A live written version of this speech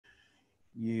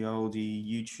You oldie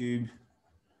YouTube.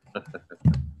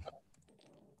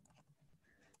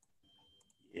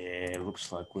 Yeah,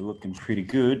 looks like we're looking pretty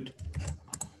good.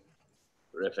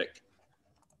 Terrific.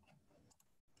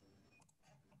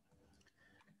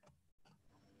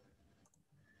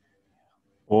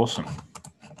 Awesome.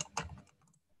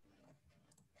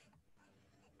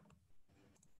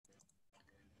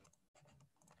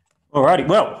 Alrighty,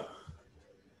 well,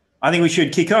 I think we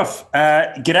should kick off.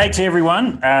 G'day to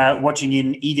everyone watching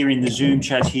either in the Zoom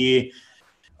chat here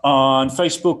on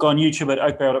Facebook, on YouTube at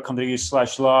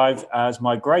oakbarrel.com.au/live. It's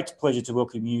my great pleasure to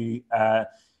welcome you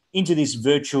into this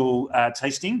virtual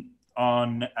tasting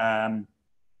on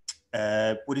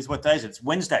what day is it? It's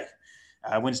Wednesday,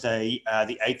 Wednesday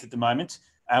the 8th at the moment.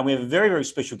 We have a very, very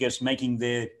special guest making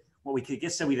their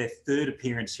third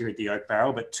appearance here at the Oak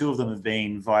Barrel, but two of them have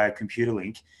been via computer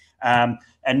link.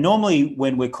 And normally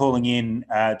when we're calling in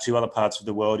to other parts of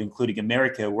the world, including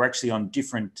America, we're actually on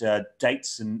different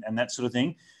dates and that sort of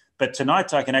thing. But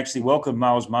tonight I can actually welcome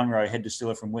Miles Munroe, head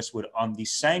distiller from Westward, on the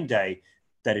same day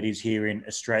that it is here in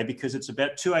Australia, because it's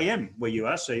about 2 a.m. where you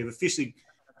are. So you've officially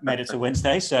made it to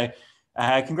Wednesday. So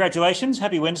congratulations.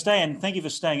 Happy Wednesday. And thank you for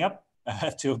staying up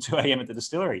till 2 a.m. at the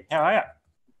distillery. How are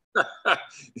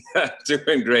you?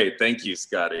 Doing great. Thank you,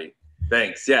 Scotty.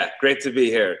 Thanks. Yeah, great to be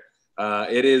here.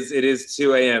 It is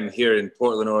 2 a.m. here in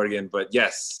Portland, Oregon, but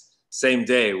yes, same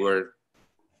day. We're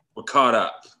caught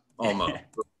up almost.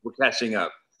 We're catching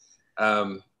up.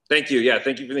 Thank you. Yeah,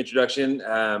 thank you for the introduction.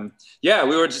 Yeah,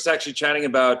 we were just actually chatting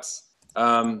about, it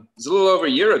was a little over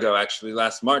a year ago, actually,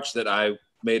 last March, that I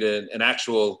made an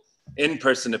actual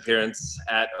in-person appearance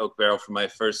at Oak Barrel for my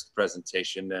first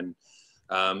presentation, and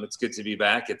it's good to be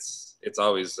back. It's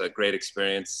always a great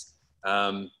experience.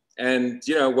 And,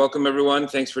 welcome everyone.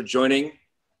 Thanks for joining.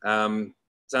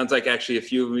 Sounds like actually a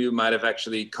few of you might have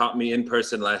actually caught me in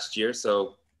person last year.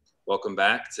 So welcome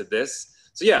back to this.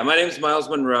 So yeah, my name is Miles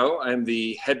Munroe. I'm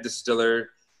the head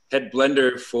distiller, head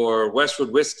blender for Westward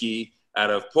Whiskey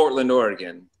out of Portland,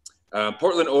 Oregon.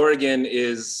 Portland, Oregon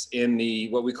is in the,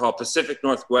 what we call Pacific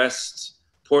Northwest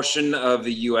portion of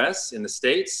the US in the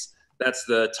States. That's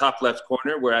the top left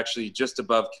corner. We're actually just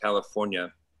above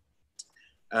California.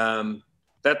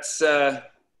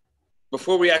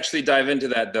 Before we actually dive into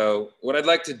that though, what I'd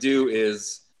like to do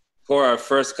is pour our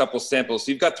first couple samples.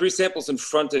 So you've got 3 samples in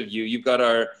front of you. You've got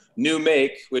our new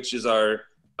make, which is our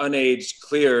unaged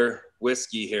clear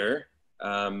whiskey here.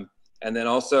 And then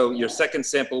also your second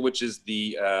sample, which is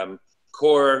the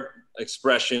core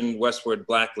expression Westward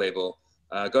Black Label.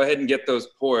 Go ahead and get those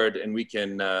poured and we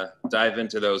can dive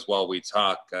into those while we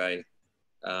talk.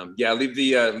 Leave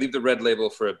the red label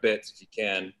for a bit if you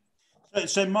can.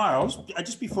 So Miles,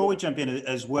 just before we jump in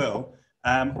as well,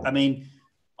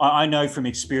 I know from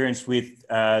experience with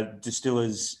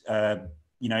distillers,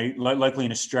 locally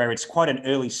in Australia, it's quite an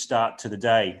early start to the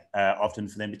day, often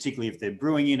for them, particularly if they're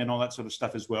brewing in and all that sort of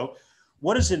stuff as well.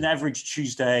 What does an average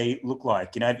Tuesday look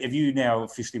like? Have you now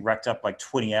officially racked up like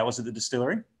 20 hours at the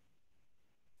distillery?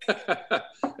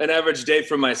 An average day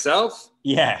for myself?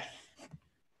 Yeah.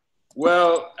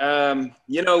 Well,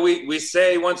 we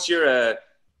say once you're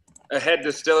a head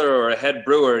distiller or a head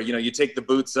brewer, you take the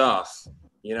boots off.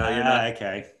 You're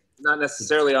not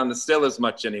necessarily on the still as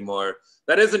much anymore.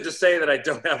 That isn't to say that I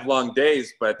don't have long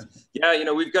days, but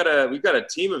yeah, we've got a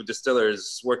team of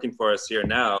distillers working for us here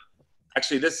now.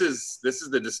 Actually, this is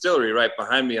the distillery right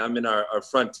behind me. I'm in our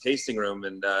front tasting room,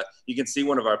 and you can see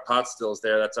one of our pot stills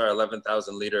there. That's our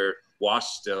 11,000 liter wash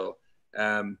still.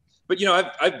 But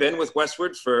I've been with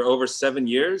Westward for over 7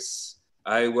 years.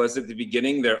 I was at the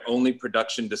beginning their only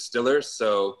production distiller,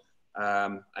 so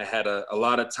I had a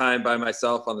lot of time by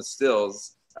myself on the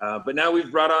stills. But now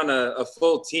we've brought on a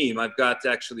full team. I've got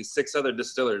actually 6 other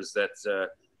distillers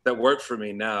that work for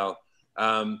me now.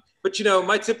 But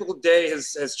my typical day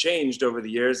has changed over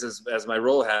the years as my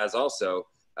role has also.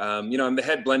 I'm the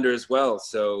head blender as well,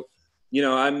 so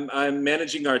I'm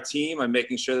managing our team. I'm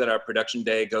making sure that our production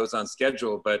day goes on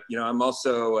schedule. But I'm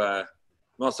also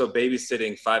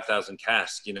babysitting 5,000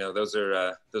 casks. Those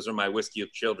are my whiskey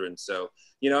of children. So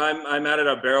I'm out at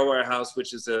our barrel warehouse,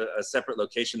 which is a separate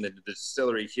location than the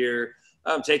distillery here.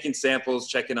 I'm taking samples,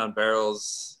 checking on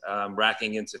barrels,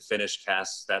 racking into finished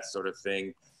casks, that sort of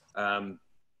thing. And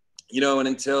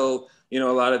until a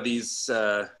lot of these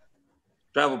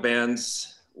travel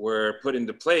bans were put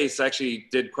into place, I actually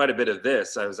did quite a bit of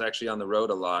this. I was actually on the road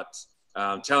a lot,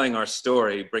 telling our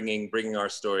story, bringing our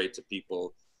story to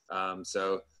people.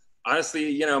 So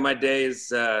honestly, my day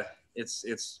is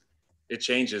it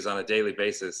changes on a daily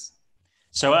basis.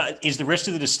 So is the rest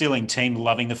of the distilling team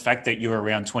loving the fact that you're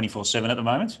around 24/7 at the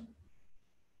moment?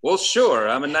 Well, sure.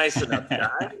 I'm a nice enough guy.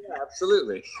 Yeah,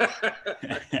 absolutely.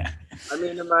 I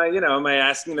mean, am I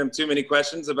asking them too many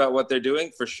questions about what they're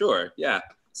doing? For sure. Yeah.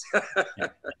 Yeah.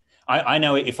 I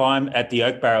know if I'm at the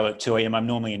Oak Barrel at 2 a.m., I'm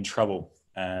normally in trouble.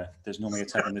 There's normally a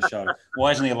tap on the shoulder. Why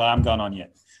hasn't the alarm gone on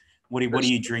yet? What are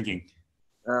you drinking?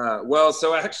 Well,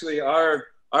 so actually our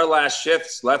last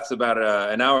shifts left about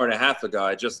an hour and a half ago.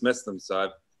 I just missed them.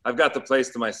 So I've got the place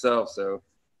to myself. So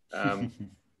I'm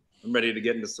ready to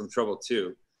get into some trouble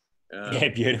too. Yeah,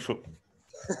 beautiful.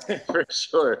 For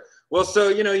sure. Well, so,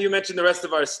 you mentioned the rest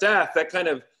of our staff. That kind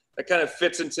of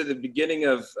fits into the beginning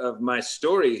of my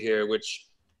story here, which,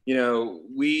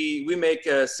 we make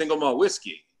a single malt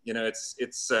whiskey.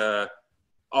 It's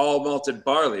all malted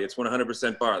barley. It's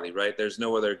 100% barley, right? There's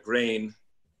no other grain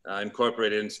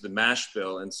incorporated into the mash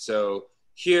bill. And so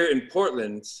here in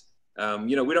Portland,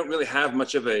 we don't really have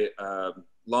much of a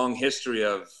long history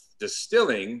of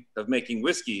distilling, of making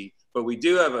whiskey, but we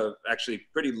do have a actually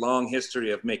pretty long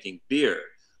history of making beer.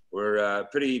 We're a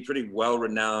pretty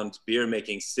well-renowned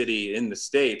beer-making city in the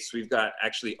States. We've got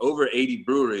actually over 80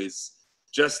 breweries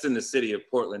just in the city of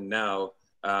Portland now,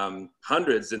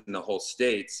 hundreds in the whole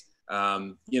state.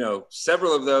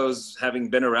 Several of those having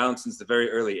been around since the very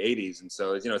early 80s. And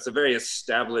so, it's a very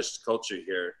established culture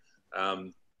here.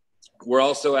 We're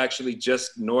also actually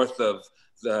just north of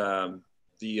the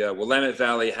Willamette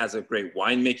Valley has a great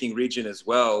winemaking region as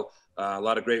well. A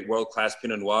lot of great world-class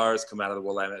Pinot Noirs come out of the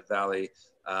Willamette Valley.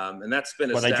 And that's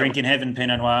been they drink in heaven,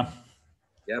 Pinot Noir.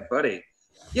 Yeah, buddy.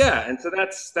 Yeah, and so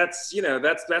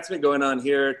that's been going on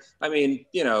here. I mean,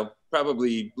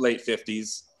 probably late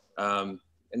 50s.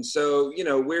 And so,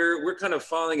 we're kind of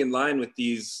falling in line with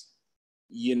these,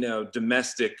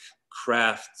 domestic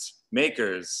craft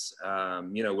makers,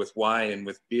 with wine and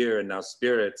with beer and now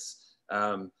spirits.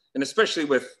 And especially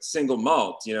with single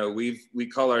malt, we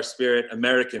call our spirit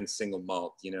American single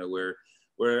malt.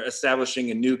 We're establishing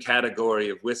a new category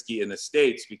of whiskey in the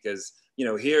States because,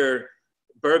 here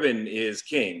bourbon is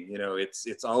king.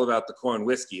 It's all about the corn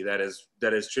whiskey that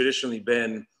has traditionally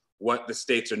been what the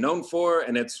States are known for,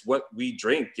 and it's what we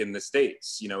drink in the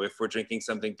States. If we're drinking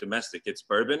something domestic, it's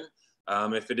bourbon.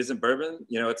 If it isn't bourbon,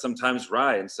 it's sometimes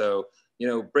rye. And so,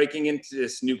 breaking into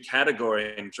this new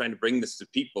category and trying to bring this to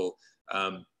people,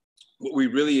 what we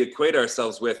really equate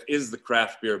ourselves with is the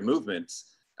craft beer movement.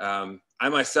 I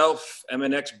myself am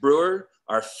an ex-brewer.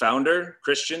 Our founder,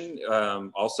 Christian,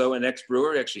 also an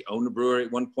ex-brewer, actually owned a brewery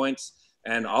at one point.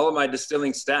 And all of my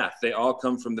distilling staff, they all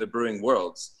come from the brewing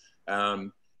worlds.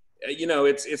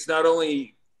 It's not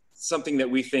only something that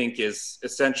we think is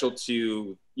essential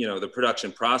to, the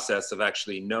production process of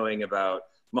actually knowing about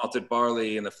malted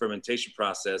barley and the fermentation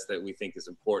process that we think is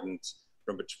important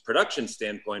from a production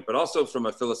standpoint, but also from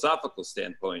a philosophical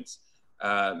standpoint.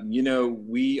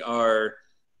 We are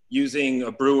using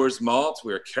a brewer's malt.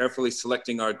 We're carefully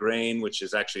selecting our grain, which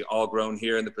is actually all grown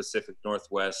here in the Pacific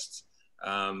Northwest.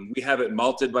 We have it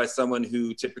malted by someone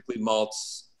who typically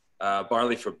malts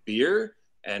barley for beer,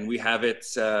 and we have it,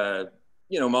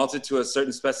 malted to a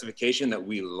certain specification that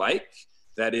we like,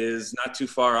 that is not too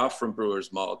far off from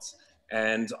brewer's malts.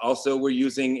 And also we're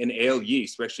using an ale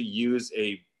yeast. We actually use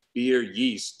a beer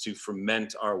yeast to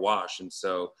ferment our wash. And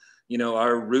so,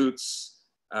 our roots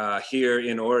here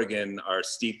in Oregon are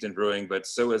steeped in brewing, but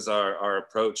so is our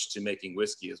approach to making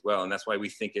whiskey as well. And that's why we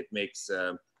think it makes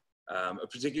a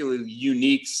particularly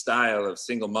unique style of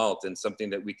single malt, and something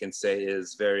that we can say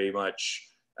is very much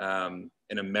an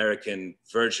American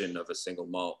version of a single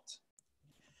malt.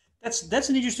 That's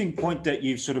an interesting point that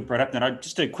you've sort of brought up. Now,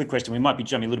 just a quick question. We might be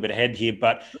jumping a little bit ahead here,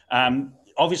 but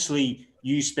obviously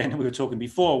you spent, we were talking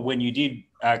before, when you did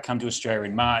come to Australia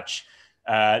in March,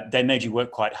 they made you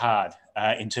work quite hard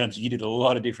in terms of, you did a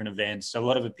lot of different events, a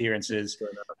lot of appearances.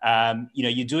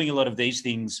 You're doing a lot of these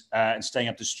things and staying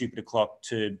up to stupid o'clock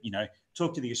to,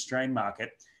 talk to the Australian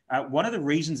market. One of the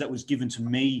reasons that was given to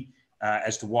me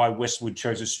as to why Westward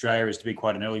chose Australia as to be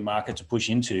quite an early market to push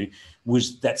into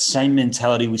was that same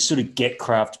mentality. We sort of get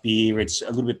craft beer. It's a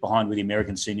little bit behind where the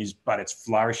American scene is, but it's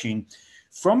flourishing.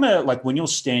 From when you're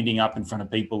standing up in front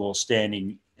of people or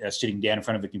sitting down in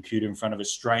front of a computer in front of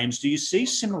Australians, do you see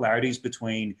similarities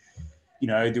between,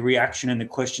 the reaction and the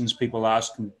questions people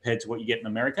ask compared to what you get in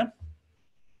America?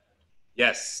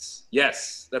 Yes.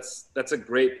 That's a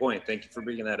great point. Thank you for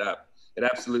bringing that up. It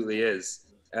absolutely is.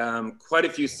 Quite a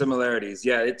few similarities.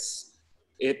 Yeah,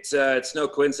 it's no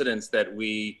coincidence that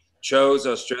we chose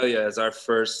Australia as our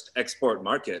first export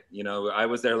market. I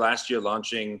was there last year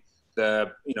launching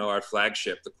our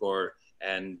flagship, the core,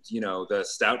 and the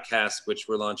Stout Cask, which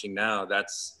we're launching now,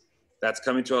 that's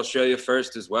coming to Australia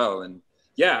first as well. And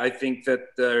yeah, I think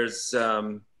that there's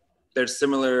there's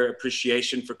similar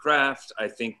appreciation for craft. I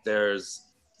think there's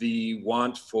the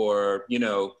want for, you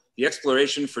know, the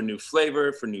exploration for new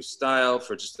flavor, for new style,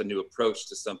 for just a new approach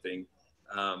to something.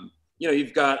 You know,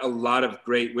 you've got a lot of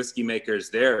great whiskey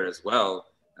makers there as well.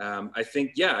 I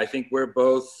think we're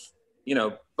both, you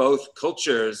know, both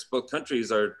cultures, both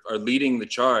countries are leading the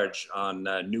charge on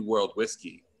New World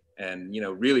whiskey, and, you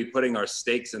know, really putting our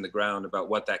stakes in the ground about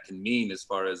what that can mean as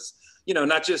far as, you know,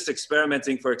 not just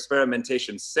experimenting for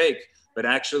experimentation's sake, but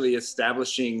actually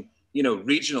establishing, you know,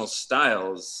 regional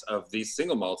styles of these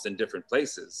single malts in different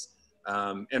places.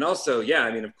 And also, yeah,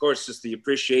 I mean, of course, just the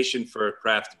appreciation for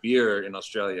craft beer in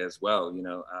Australia as well. You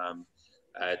know,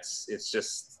 it's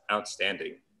just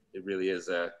outstanding. It really is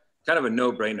a kind of a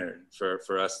no-brainer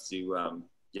for us to,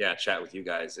 chat with you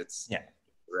guys. It's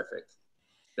terrific,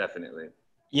 definitely.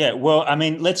 Yeah, well, I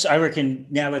mean, I reckon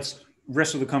now let's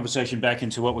wrestle the conversation back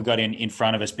into what we got in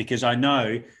front of us, because I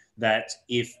know that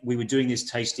if we were doing this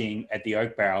tasting at the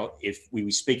Oak Barrel, if we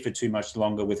speak for too much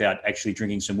longer without actually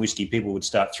drinking some whiskey, people would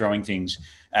start throwing things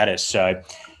at us. So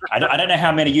I don't know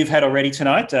how many you've had already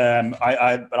tonight,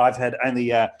 but I've had only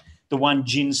the one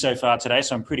gin so far today,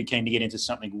 so I'm pretty keen to get into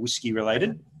something whiskey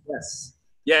related.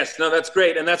 Yes, no, that's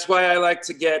great. And that's why I like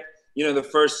to get, you know, the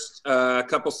first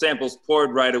couple samples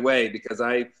poured right away, because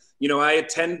I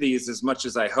attend these as much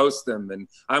as I host them. And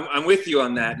I'm with you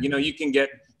on that. You know, you can get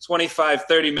 25,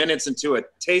 30 minutes into a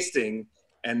tasting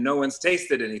and no one's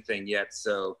tasted anything yet.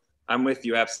 So I'm with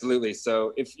you, absolutely.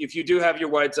 So if you do have your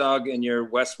White Dog and your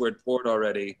Westward poured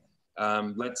already,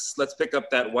 let's pick up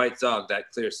that White Dog,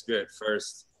 that clear spirit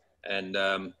first. And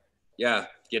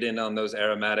get in on those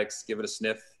aromatics, give it a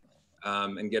sniff,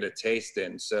 and get a taste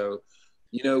in. So,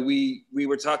 you know, we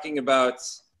were talking about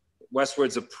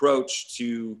Westward's approach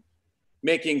to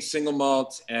making single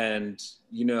malt, and,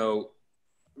 you know,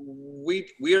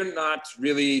 we are not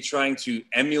really trying to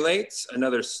emulate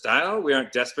another style. We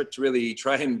aren't desperate to really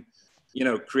try and, you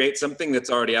know, create something that's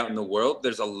already out in the world.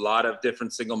 There's a lot of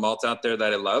different single malts out there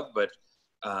that I love, but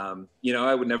you know,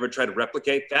 I would never try to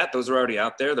replicate that. Those are already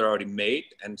out there. They're already made.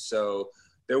 And so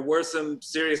there were some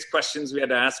serious questions we had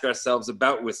to ask ourselves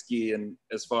about whiskey, and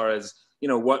as far as, you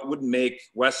know, what would make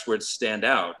Westward stand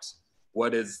out?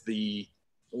 What are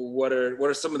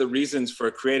some of the reasons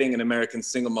for creating an American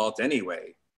single malt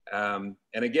anyway? And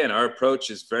again, our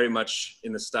approach is very much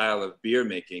in the style of beer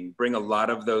making, bring a lot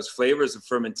of those flavors of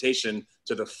fermentation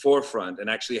to the forefront and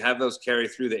actually have those carry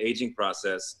through the aging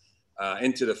process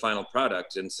into the final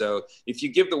product. And so if you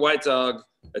give the White Dog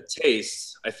a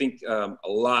taste, I think a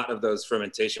lot of those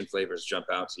fermentation flavors jump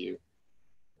out to you.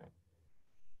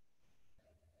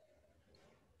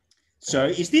 So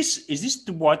is this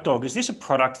the White Dog? Is this a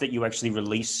product that you actually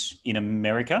release in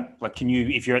America? Like,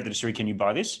 if you're at the distillery, can you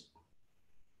buy this?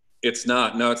 It's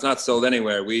not. No, it's not sold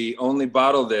anywhere. We only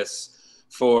bottle this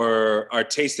for our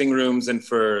tasting rooms and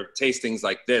for tastings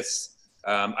like this.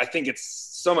 I think it's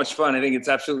so much fun. I think it's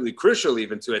absolutely crucial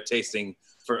even to a tasting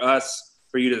for us,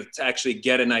 for you to actually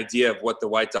get an idea of what the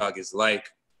White Dog is like.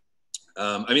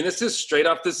 I mean, this is straight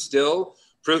off the still,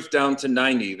 proof down to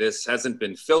 90. This hasn't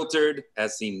been filtered,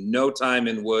 has seen no time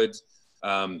in wood.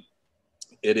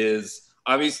 It is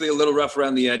obviously a little rough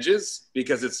around the edges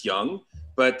because it's young,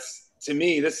 but to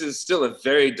me, this is still a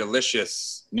very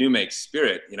delicious new make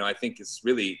spirit. You know, I think it's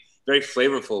really very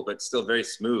flavorful, but still very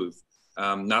smooth.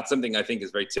 Not something I think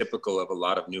is very typical of a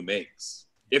lot of new makes,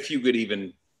 if you could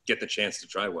even get the chance to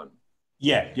try one.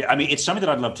 Yeah. I mean, it's something that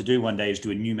I'd love to do one day, is do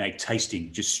a new make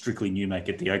tasting, just strictly new make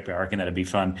at the Oak Barrel. I reckon that'd be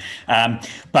fun.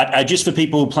 But just for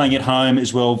people playing at home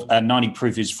as well, 90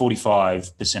 proof is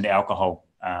 45% alcohol,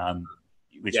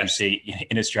 which we see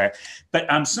in Australia.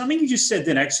 But something you just said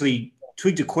then actually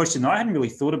twigged a question that I hadn't really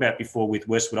thought about before with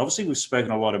Westward. Obviously, we've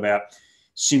spoken a lot about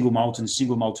single malt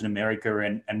in America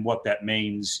and what that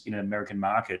means in an American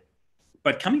market.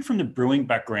 But coming from the brewing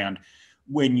background,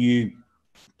 when you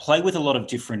play with a lot of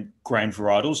different grain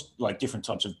varietals, like different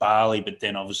types of barley, but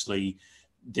then obviously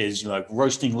there's, you know, like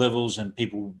roasting levels, and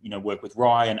people, you know, work with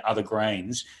rye and other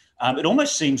grains. It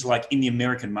almost seems like in the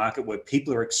American market, where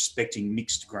people are expecting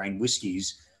mixed grain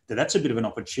whiskies, that's a bit of an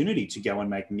opportunity to go and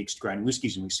make mixed grain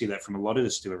whiskies. And we see that from a lot of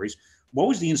distilleries. What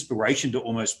was the inspiration to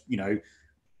almost, you know,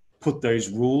 put those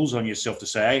rules on yourself to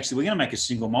say, hey, actually, we're going to make a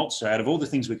single malt, so out of all the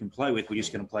things we can play with, we're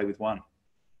just going to play with one?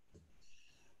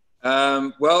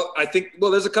 Well,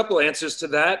 there's a couple answers to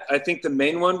that. I think the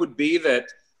main one would be that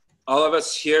all of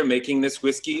us here making this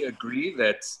whiskey agree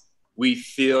that we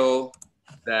feel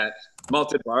that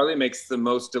malted barley makes the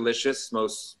most delicious,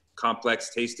 most complex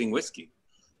tasting whiskey.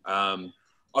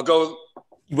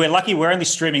 We're lucky we're only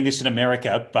streaming this in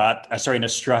America, in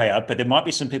Australia, but there might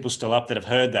be some people still up that have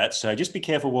heard that. So just be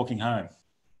careful walking home.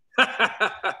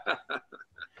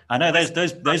 I know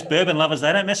those bourbon lovers,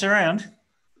 they don't mess around.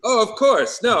 Oh, of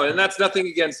course. No, and that's nothing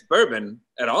against bourbon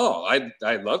at all.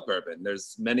 I love bourbon.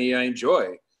 There's many I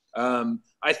enjoy.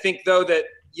 I think though that,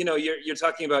 you know, you're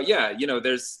talking about, yeah, you know,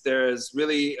 there's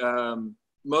really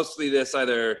mostly this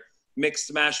either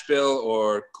mixed mash bill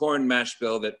or corn mash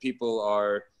bill that people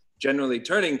are generally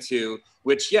turning to,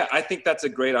 which, yeah, I think that's a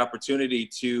great opportunity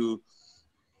to,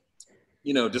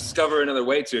 you know, discover another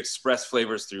way to express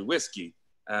flavors through whiskey.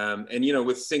 And, you know,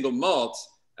 with single malt,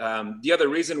 the other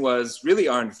reason was really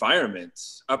our environment.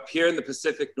 Up here in the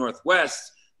Pacific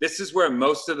Northwest, this is where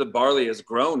most of the barley is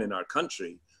grown in our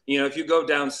country. You know, if you go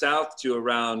down south to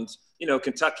around, you know,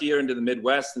 Kentucky or into the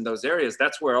Midwest and those areas,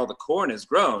 that's where all the corn is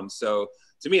grown. So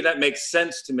to me, that makes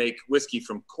sense to make whiskey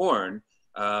from corn.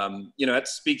 You know, that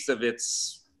speaks of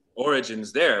its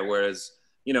origins there. Whereas,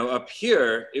 you know, up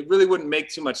here, it really wouldn't make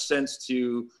too much sense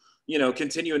to, you know,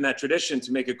 continue in that tradition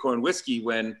to make a corn whiskey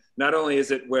when not only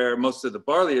is it where most of the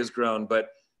barley is grown, but,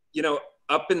 you know,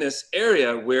 up in this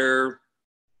area where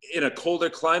in a colder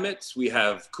climate, we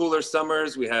have cooler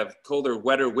summers, we have colder,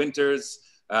 wetter winters.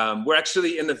 We're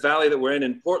actually in the valley that we're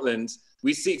in Portland,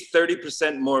 we see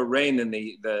 30% more rain than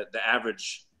the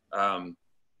average, the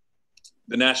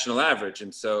national average.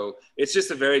 And so it's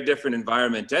just a very different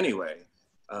environment anyway.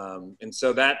 And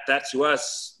so that to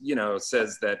us, you know,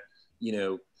 says that, you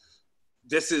know,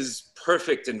 this is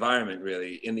perfect environment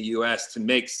really in the US to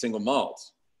make single malt.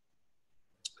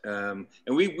 And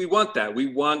we want that.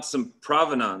 We want some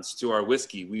provenance to our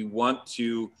whiskey. We want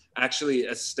to actually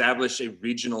establish a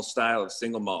regional style of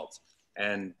single malt.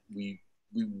 And we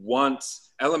want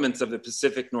elements of the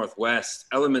Pacific Northwest,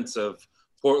 elements of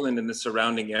Portland and the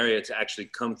surrounding area to actually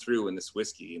come through in this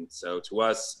whiskey. And so to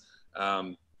us,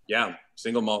 yeah,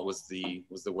 single malt was the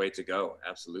way to go.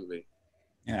 Absolutely.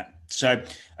 Yeah. So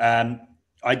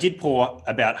I did pour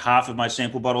about half of my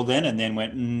sample bottle then, and then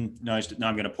went, no,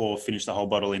 I'm going to finish the whole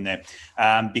bottle in there,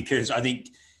 because I think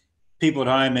people at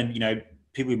home and, you know,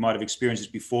 people who might have experienced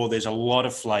this before, there's a lot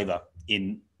of flavor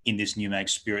in this new make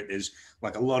spirit. There's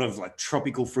like a lot of like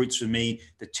tropical fruits for me.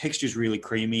 The texture is really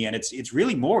creamy and it's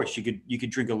really moreish. You could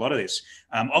drink a lot of this.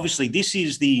 Obviously, this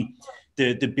is the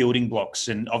building blocks,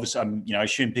 and obviously, you know, I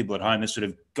assume people at home have sort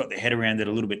of got their head around it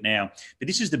a little bit now. But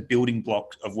this is the building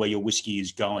block of where your whiskey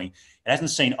is going. It hasn't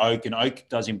seen oak, and oak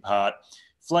does impart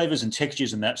flavors and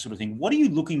textures and that sort of thing. What are you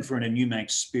looking for in a new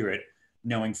make spirit,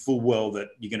 knowing full well that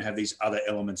you're going to have these other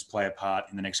elements play a part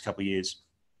in the next couple of years?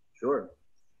 Sure.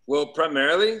 Well,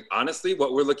 primarily, honestly,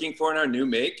 what we're looking for in our new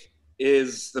make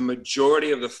is the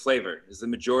majority of the flavor, is the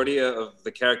majority of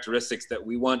the characteristics that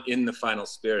we want in the final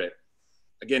spirit.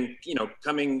 Again, you know,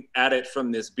 coming at it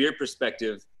from this beer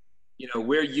perspective, you know,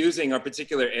 we're using our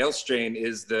particular ale strain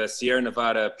is the Sierra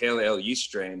Nevada Pale Ale yeast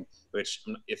strain, which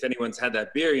if anyone's had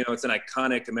that beer, you know, it's an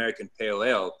iconic American pale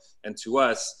ale. And to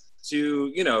us,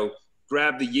 to, you know,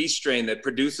 grab the yeast strain that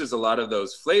produces a lot of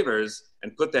those flavors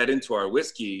and put that into our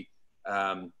whiskey,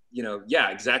 you know, yeah,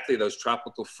 exactly. Those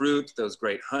tropical fruit, those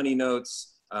great honey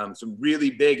notes, some really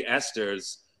big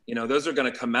esters, you know, those are going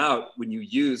to come out when you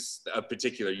use a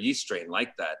particular yeast strain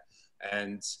like that.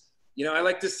 And, you know, I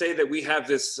like to say that we have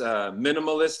this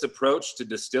minimalist approach to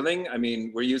distilling. I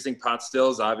mean, we're using pot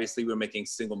stills. Obviously, we're making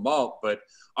single malt, but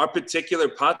our particular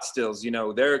pot stills, you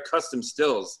know, they're custom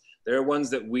stills. They're ones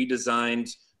that we designed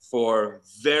for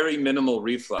very minimal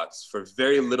reflux, for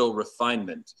very little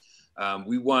refinement.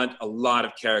 We want a lot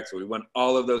of character. We want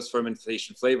all of those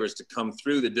fermentation flavors to come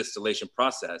through the distillation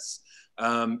process.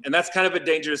 And that's kind of a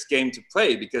dangerous game to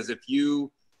play, because if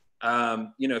you,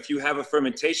 you know, if you have a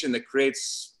fermentation that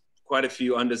creates quite a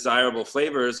few undesirable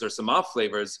flavors or some off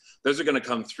flavors, those are going to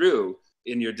come through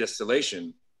in your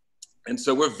distillation. And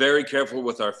so we're very careful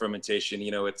with our fermentation.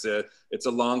 You know, it's a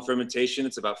long fermentation.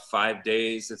 It's about 5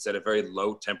 days. It's at a very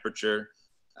low temperature.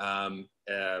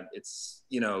 It's,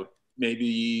 you know,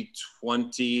 maybe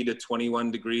 20 to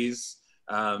 21 degrees,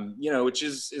 you know, which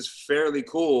is fairly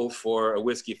cool for a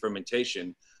whiskey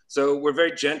fermentation. So we're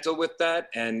very gentle with that.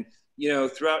 And, you know,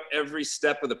 throughout every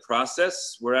step of the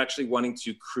process, we're actually wanting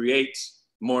to create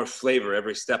more flavor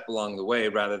every step along the way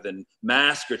rather than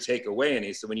mask or take away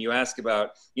any. So when you ask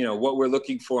about, you know, what we're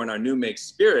looking for in our new make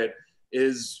spirit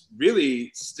is really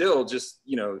still just,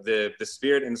 you know, the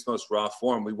spirit in its most raw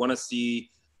form. We want to see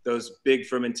those big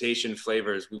fermentation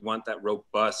flavors. We want that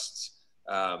robust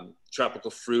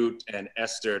tropical fruit and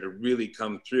ester to really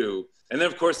come through. And then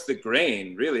of course the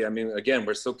grain, really, I mean, again,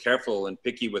 we're so careful and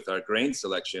picky with our grain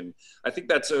selection. I think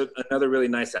that's another really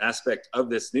nice aspect of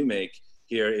this new make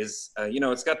here is, you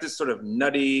know, it's got this sort of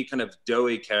nutty kind of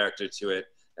doughy character to it.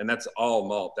 And that's all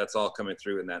malt. That's all coming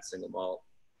through in that single malt.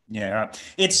 Yeah, right.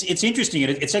 It's interesting,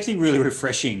 and it's actually really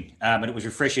refreshing. And it was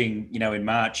refreshing, in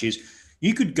March. Is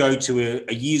you could go to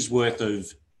a year's worth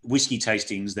of whiskey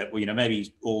tastings that were,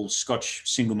 maybe all Scotch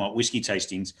single malt whiskey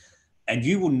tastings, and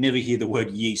you will never hear the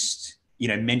word yeast,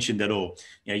 mentioned at all.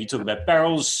 You talk about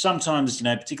barrels. Sometimes,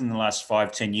 particularly in the last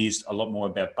 5, 10 years, a lot more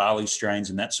about barley strains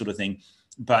and that sort of thing.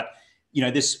 But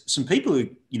there's some people who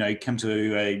come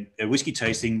to a whiskey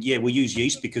tasting. Yeah, we use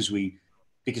yeast because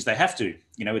they have to.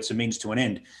 It's a means to an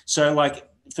end. So, like,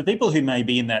 for people who may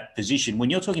be in that position, when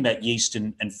you're talking about yeast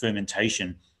and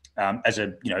fermentation as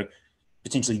a,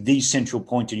 potentially the central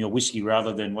point in your whiskey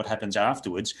rather than what happens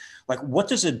afterwards, like, what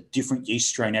does a different yeast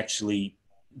strain actually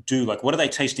do? Like, what are they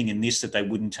tasting in this that they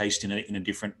wouldn't taste in a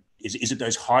different? Is it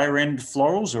those higher end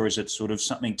florals, or is it sort of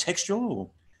something textural? Or?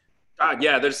 God,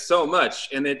 yeah, there's so much,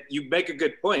 and you make a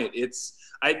good point.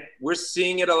 We're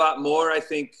seeing it a lot more, I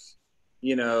think,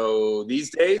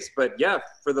 these days. But yeah,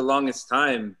 for the longest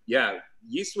time, yeah,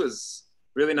 yeast was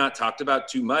really not talked about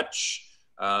too much.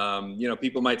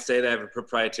 People might say they have a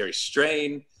proprietary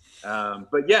strain.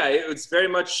 But yeah, it was very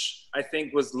much, I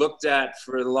think, was looked at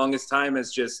for the longest time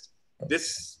as just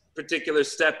this particular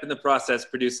step in the process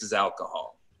produces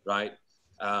alcohol, right?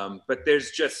 But there's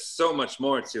just so much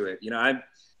more to it.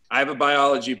 I have a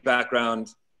biology background.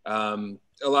 A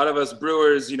lot of us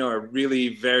brewers, are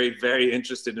really very, very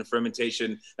interested in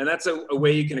fermentation. And that's a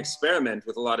way you can experiment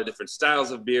with a lot of different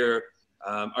styles of beer,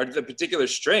 are the particular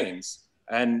strains.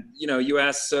 And, you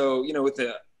ask, so, with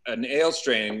an ale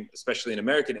strain, especially an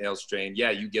American ale strain, yeah,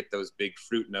 you get those big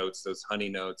fruit notes, those honey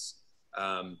notes.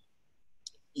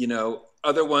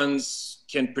 Other ones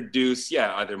can produce,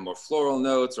 yeah, either more floral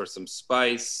notes or some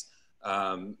spice,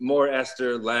 more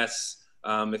ester, less.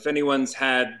 If anyone's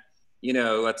had,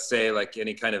 let's say like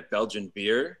any kind of Belgian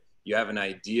beer, you have an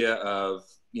idea of,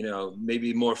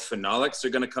 maybe more phenolics are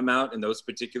going to come out in those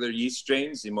particular yeast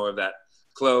strains, more of that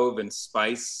clove and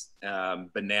spice,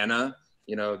 banana,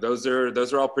 those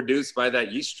are all produced by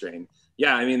that yeast strain.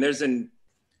 Yeah, I mean, there's an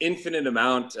infinite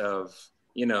amount of,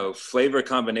 flavor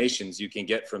combinations you can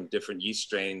get from different yeast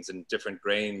strains and different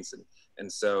grains.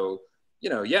 And so,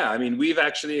 yeah, I mean, we've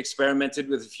actually experimented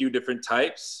with a few different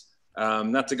types.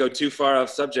 Not to go too far off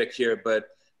subject here, but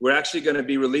we're actually going to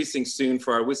be releasing soon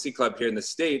for our whiskey club here in the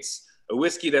States, a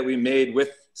whiskey that we made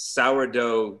with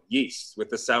sourdough yeast, with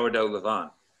the sourdough levain.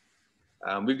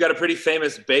 We've got a pretty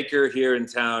famous baker here in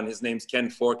town. His name's Ken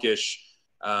Forkish.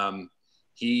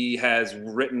 He has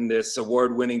written this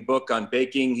award-winning book on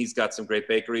baking. He's got some great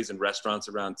bakeries and restaurants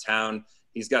around town.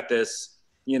 He's got this,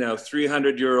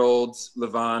 300-year-old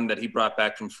levain that he brought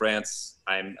back from France,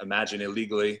 I imagine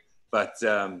illegally. But,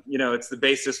 it's the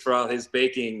basis for all his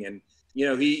baking. And,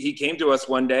 he came to us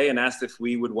one day and asked if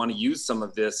we would want to use some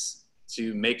of this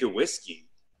to make a whiskey.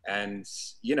 And,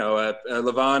 a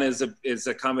levain is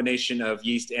a combination of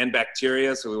yeast and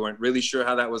bacteria. So we weren't really sure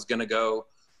how that was going to go.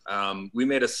 We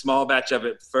made a small batch of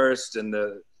it first, and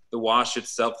the wash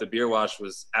itself, the beer wash,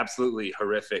 was absolutely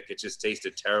horrific. It just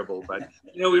tasted terrible. But,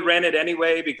 we ran it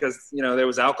anyway because, there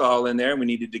was alcohol in there and we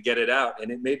needed to get it out.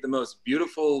 And it made the most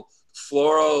beautiful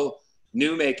floral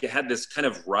new make. It had this kind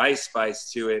of rye spice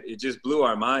to it. It just blew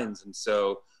our minds. And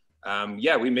so,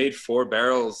 we made 4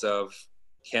 barrels of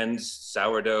Ken's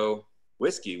sourdough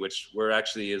whiskey, which we're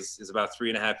actually is about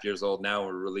 3.5 years old now.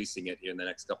 We're releasing it here in the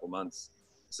next couple months.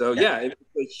 So yeah, it's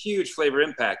a huge flavor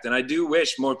impact. And I do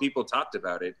wish more people talked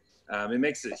about it. It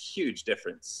makes a huge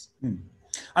difference.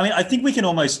 I mean, I think we can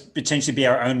almost potentially be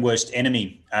our own worst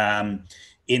enemy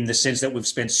in the sense that we've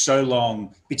spent so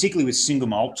long, particularly with single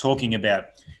malt, talking about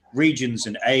regions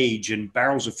and age and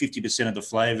barrels of 50% of the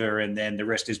flavor, and then the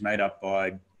rest is made up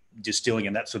by distilling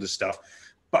and that sort of stuff.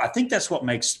 But I think that's what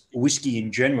makes whiskey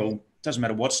in general, doesn't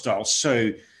matter what style,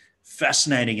 so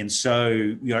fascinating and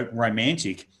so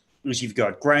romantic, is you've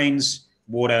got grains,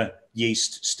 water,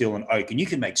 yeast, still, and oak. And you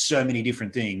can make so many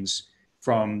different things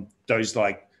from those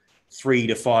like 3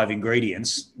 to 5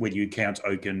 ingredients, whether you count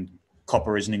oak and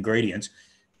copper as an ingredient.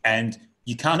 And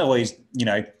you can't always,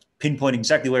 pinpoint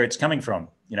exactly where it's coming from.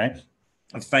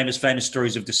 Famous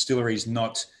stories of distilleries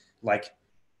not like,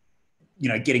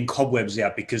 getting cobwebs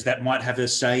out because that might have a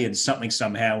say in something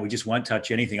somehow. We just won't touch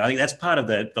anything. I think that's part of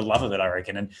the love of it, I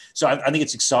reckon. And so I think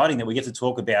it's exciting that we get to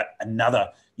talk about another,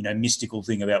 mystical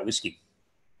thing about whiskey.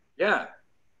 Yeah.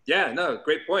 Yeah, no,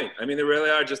 great point. I mean, there really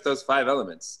are just those 5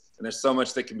 elements, and there's so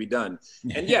much that can be done.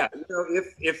 And yeah,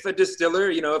 if a distiller,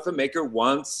 if a maker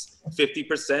wants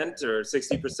 50% or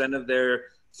 60% of their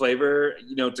flavor,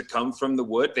 to come from the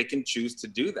wood, they can choose to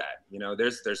do that.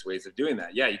 There's ways of doing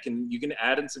that. Yeah, you can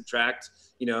add and subtract,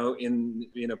 in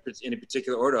a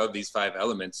particular order of these 5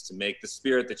 elements to make the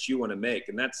spirit that you want to make.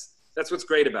 And that's what's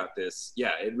great about this.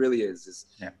 Yeah, it really is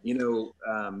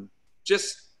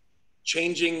just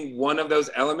changing one of those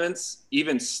elements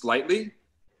even slightly,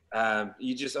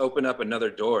 you just open up another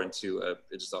door into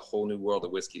just a whole new world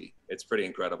of whiskey. It's pretty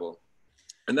incredible.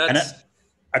 And that's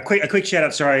a quick shout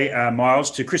out, sorry,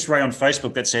 Miles, to Chris Ray on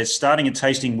Facebook that says starting a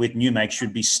tasting with new make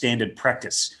should be standard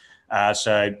practice.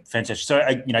 So fantastic. So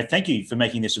thank you for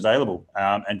making this available,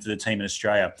 and for the team in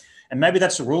Australia. And maybe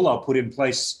that's a rule I'll put in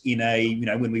place in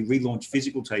when we relaunch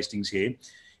physical tastings here.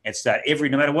 It's that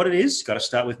no matter what it is, got to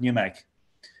start with new make.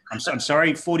 I'm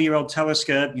sorry, 40-year-old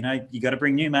Talisker, you got to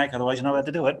bring new make, otherwise you're not allowed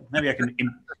to do it. Maybe I can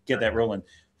get that rule in.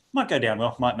 Might go down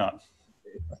well, might not.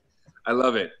 I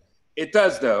love it. It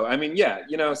does, though. I mean,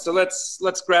 so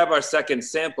let's grab our second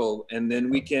sample, and then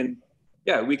we can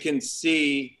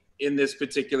see in this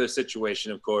particular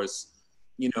situation, of course,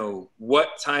 what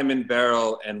time in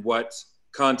barrel and what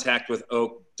contact with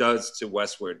oak does to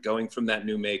Westward, going from that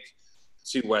new make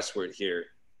to Westward here.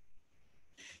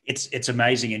 It's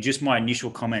amazing. And just my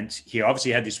initial comment here,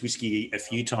 obviously I had this whiskey a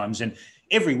few times, and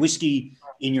every whiskey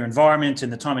in your environment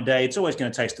and the time of day, it's always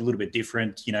going to taste a little bit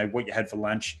different, what you had for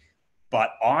lunch.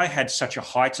 But I had such a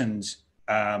heightened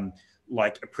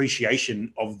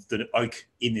appreciation of the oak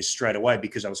in this straight away,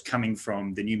 because I was coming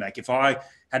from the new make. If I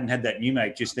hadn't had that new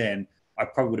make just then, I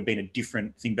probably would have been a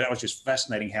different thing. But that was just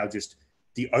fascinating how just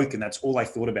the oak, and that's all I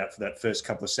thought about for that first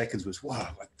couple of seconds was,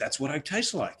 wow, that's what oak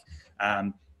tastes like.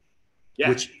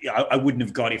 Which I wouldn't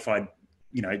have got if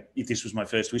if this was my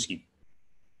first whiskey.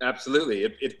 Absolutely.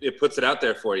 It puts it out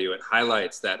there for you. It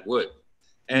highlights that wood.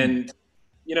 And,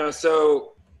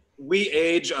 so we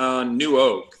age on new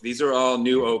oak. These are all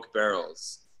new oak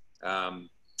barrels.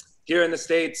 Here in the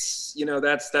States,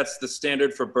 that's the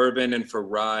standard for bourbon and for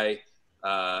rye,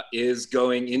 is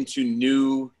going into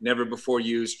new, never before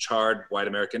used charred white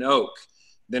American oak.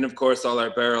 Then, of course, all our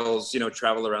barrels,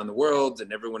 travel around the world,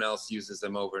 and everyone else uses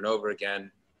them over and over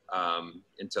again,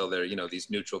 until they're, these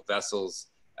neutral vessels.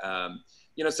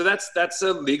 So that's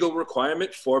a legal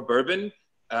requirement for bourbon.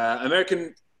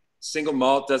 American single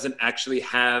malt doesn't actually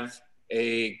have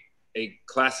a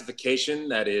classification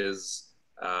that is,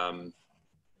 I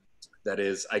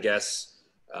guess,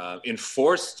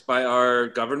 enforced by our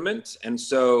government. And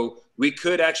so we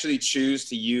could actually choose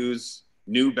to use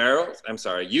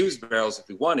used barrels if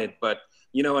we wanted. But,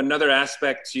 another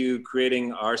aspect to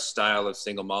creating our style of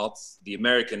single malts, the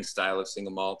American style of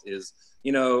single malt, is,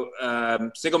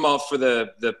 single malt for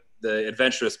the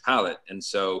adventurous palate. And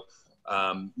so,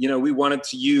 we wanted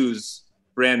to use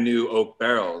brand new oak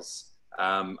barrels.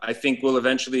 I think we'll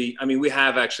eventually, we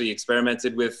have actually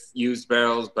experimented with used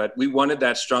barrels, but we wanted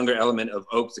that stronger element of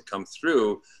oak to come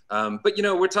through. But,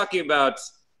 we're talking about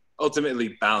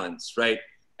ultimately balance, right?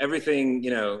 Everything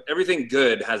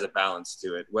good has a balance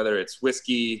to it, whether it's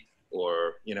whiskey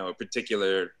or, a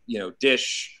particular,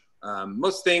 dish.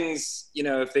 Most things,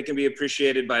 if they can be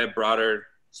appreciated by a broader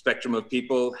spectrum of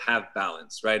people, have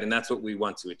balance, right? And that's what we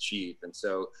want to achieve. And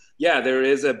so, there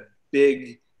is a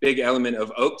big element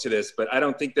of oak to this, but I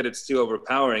don't think that it's too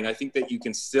overpowering. I think that you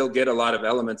can still get a lot of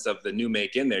elements of the new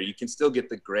make in there. You can still get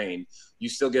the grain. You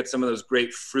still get some of those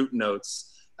great fruit notes.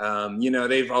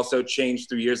 They've also changed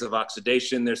through years of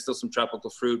oxidation. There's still some tropical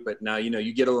fruit, but now,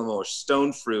 you get a little more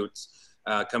stone fruit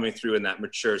coming through in that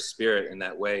mature spirit in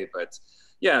that way. But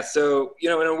so,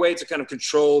 in a way to kind of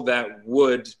control that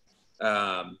wood,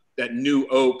 that new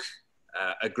oak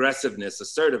aggressiveness,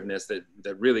 assertiveness that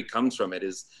really comes from it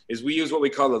is we use what we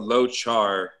call a low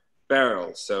char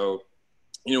barrel. So,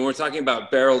 we're talking about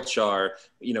barrel char,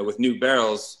 with new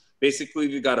barrels. Basically,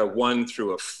 we've got a 1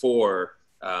 through a 4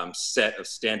 set of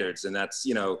standards. And that's,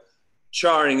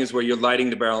 charring is where you're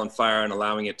lighting the barrel on fire and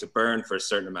allowing it to burn for a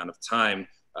certain amount of time.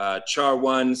 Char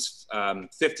 1's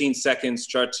 15 seconds,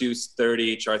 char 2's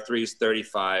 30, char 3's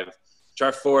 35.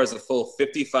 Char 4 is a full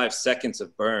 55 seconds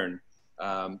of burn.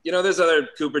 There's other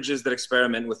cooperages that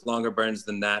experiment with longer burns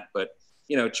than that, but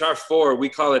char 4, we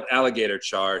call it alligator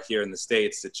char here in the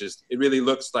States. It really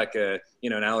looks like an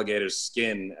alligator's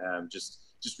skin, just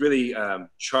really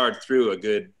charred through a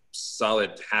good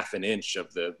solid half an inch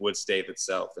of the wood stave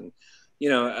itself. And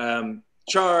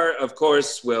char, of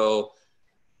course, will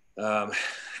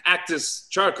act as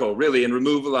charcoal really and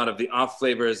remove a lot of the off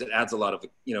flavors. It adds a lot of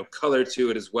color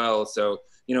to it as well. So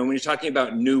when you're talking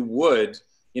about new wood,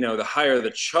 the higher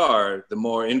the char, the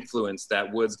more influence that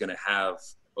wood's going to have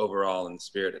overall in the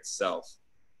spirit itself.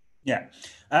 Yeah.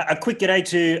 A quick g'day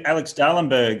to Alex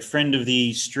Darlenberg, friend of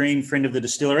the stream, friend of the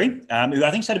distillery, who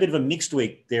I think's had a bit of a mixed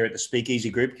week there at the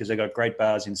Speakeasy Group, because they got great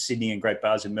bars in Sydney and great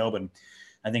bars in Melbourne.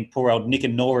 I think poor old Nick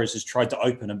and Nora's has tried to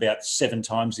open about 7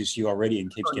 times this year already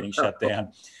and keeps getting shut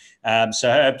down.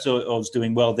 So I hope all's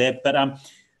doing well there. But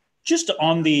just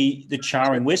on the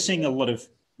charring, we're seeing a lot of,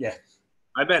 yeah.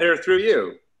 I met her through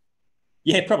you.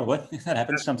 Yeah, probably. That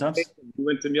happens sometimes. You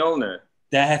went to Mjolnir.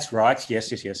 That's right.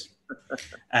 Yes.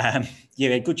 Yeah, we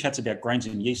had good chats about grains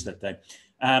and yeast that day.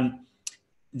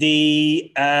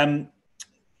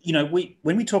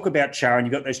 When we talk about charring,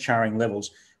 you've got those charring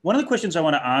levels. One of the questions I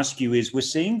want to ask you is, we're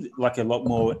seeing like a lot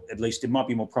more, at least it might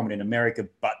be more prominent in America,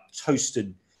 but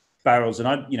toasted barrels.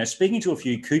 And speaking to a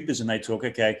few coopers, and they talk,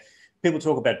 okay, people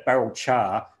talk about barrel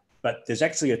char, but there's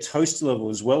actually a toast level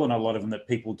as well in a lot of them that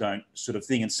people don't sort of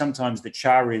think. And sometimes the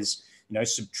char is,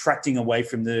 subtracting away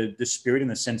from the spirit in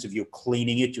the sense of you're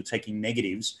cleaning it, you're taking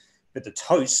negatives. But the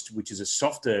toast, which is a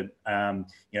softer, and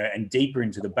deeper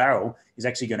into the barrel, is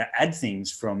actually going to add things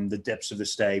from the depths of the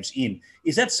staves in.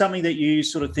 Is that something that you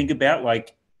sort of think about,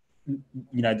 like,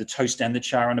 the toast and the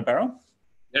char on a barrel?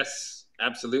 Yes,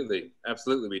 absolutely.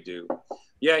 Absolutely, we do.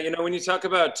 Yeah, when you talk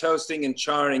about toasting and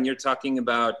charring, you're talking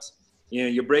about,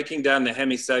 you're breaking down the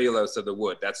hemicellulose of the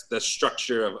wood. That's the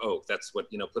structure of oak. That's what,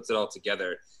 puts it all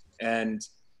together. And,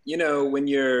 when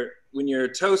you're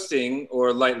toasting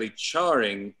or lightly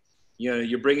charring,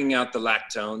 you're bringing out the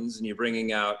lactones, and you're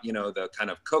bringing out, the kind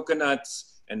of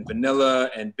coconuts and vanilla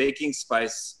and baking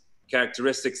spice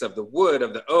characteristics of the wood,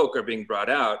 of the oak, are being brought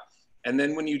out. And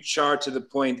then when you char to the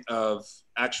point of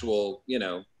actual,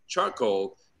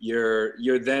 charcoal,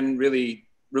 you're then really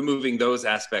removing those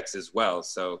aspects as well.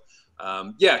 So,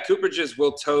 cooperages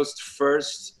will toast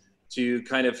first to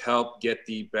kind of help get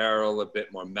the barrel a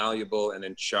bit more malleable, and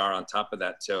then char on top of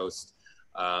that toast.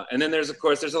 And then there's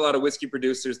a lot of whiskey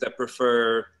producers that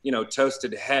prefer,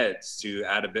 toasted heads to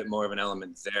add a bit more of an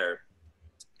element there.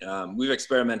 We've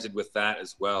experimented with that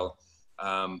as well.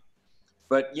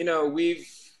 But,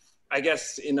 I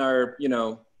guess in our,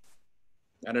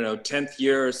 10th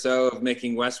year or so of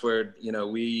making Westward,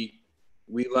 we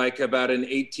like about an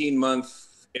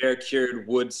 18-month air-cured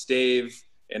wood stave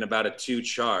and about a 2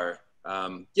 char.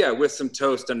 With some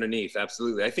toast underneath.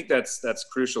 Absolutely. I think that's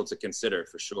crucial to consider,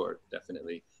 for sure.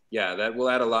 Definitely. Yeah, that will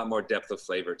add a lot more depth of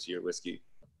flavor to your whiskey.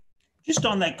 Just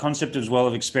on that concept as well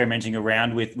of experimenting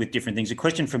around with different things, a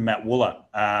question from Matt Wooler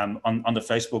on the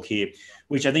Facebook here,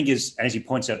 which I think is, as he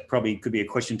points out, probably could be a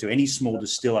question to any small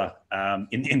distiller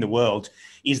in the world,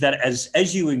 is that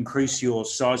as you increase your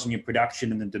size and your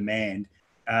production and the demand,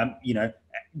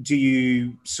 do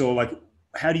you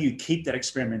how do you keep that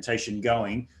experimentation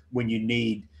going when you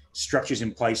need structures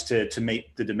in place to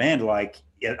meet the demand? Like,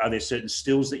 are there certain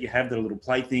stills that you have that are little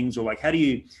playthings, or like, how do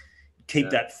you keep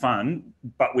that fun,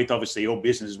 but with obviously all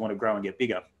businesses want to grow and get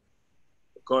bigger?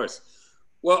 Of course.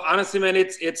 Well, honestly, man,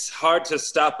 it's hard to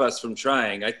stop us from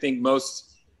trying. I think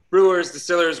most brewers,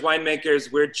 distillers,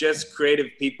 winemakers, we're just creative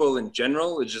people in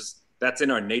general. It's just, that's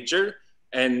in our nature.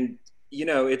 And,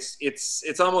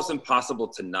 it's almost impossible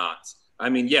to not. I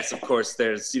mean, yes, of course,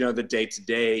 there's, the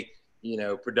day-to-day,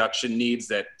 production needs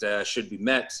that should be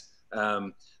met.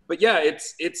 But yeah,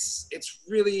 it's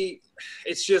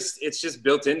just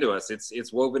built into us.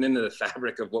 It's woven into the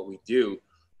fabric of what we do.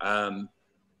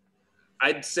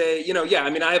 I'd say,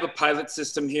 I have a pilot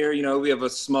system here. We have a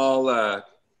small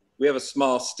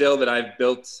still that I've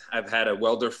built. I've had a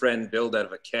welder friend build out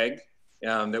of a keg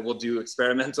that we'll do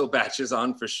experimental batches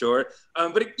on, for sure.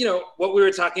 But what we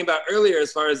were talking about earlier,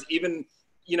 as far as even,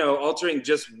 altering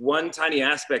just one tiny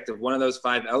aspect of one of those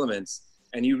 5 elements,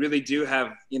 and you really do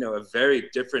have, a very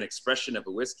different expression of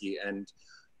a whiskey. And,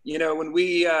 when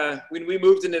we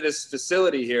moved into this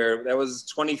facility here, that was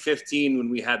 2015 when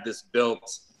we had this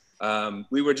built.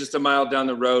 We were just a mile down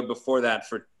the road before that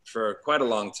for quite a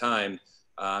long time,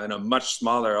 in a much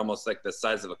smaller, almost like the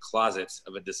size of a closet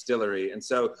of a distillery. And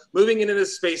so moving into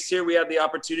this space here, we had the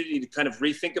opportunity to kind of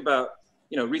rethink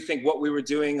what we were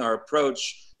doing, our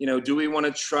approach. Do we want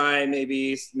to try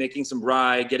maybe making some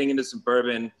rye, getting into some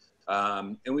bourbon?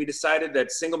 And we decided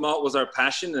that single malt was our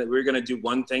passion, that we were going to do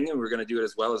one thing and we were going to do it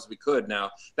as well as we could.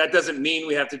 Now, that doesn't mean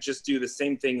we have to just do the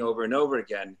same thing over and over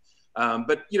again.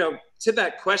 But, to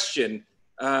that question,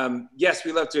 yes,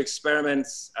 we love to experiment.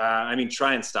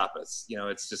 Try and stop us.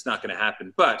 It's just not going to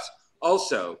happen. But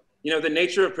also, the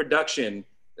nature of production,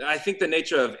 I think the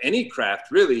nature of any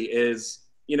craft really is,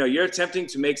 you're attempting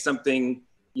to make something,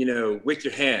 with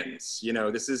your hands.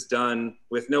 This is done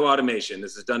with no automation.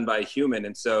 This is done by a human.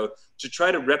 And so to try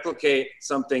to replicate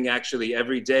something actually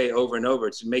every day over and over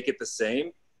to make it the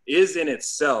same is in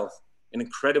itself an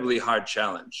incredibly hard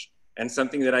challenge, and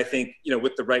something that I think,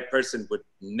 with the right person would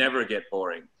never get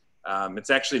boring. It's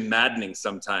actually maddening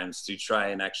sometimes to try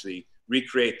and actually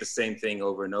recreate the same thing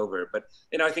over and over. But,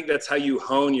 I think that's how you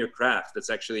hone your craft. That's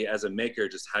actually, as a maker,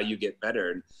 just how you get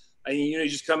better. And you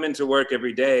just come into work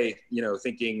every day,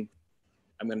 thinking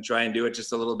I'm going to try and do it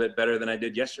just a little bit better than I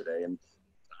did yesterday. And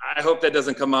I hope that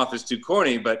doesn't come off as too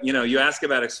corny, but you ask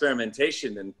about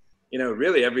experimentation, and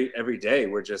really every day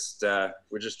we're just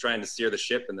trying to steer the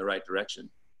ship in the right direction.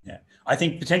 Yeah, I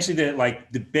think potentially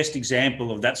the best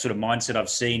example of that sort of mindset I've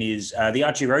seen is the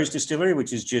Archie Rose Distillery,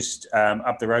 which is just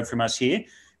up the road from us here.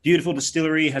 Beautiful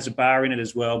distillery, has a bar in it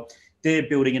as well. They're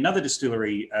building another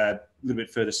distillery a little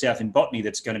bit further south in Botany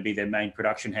that's going to be their main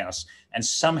production house. And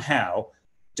somehow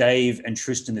Dave and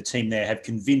Tristan, the team there, have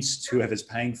convinced whoever's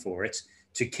paying for it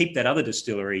to keep that other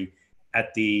distillery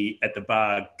at the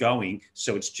bar going.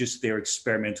 So it's just their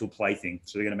experimental plaything.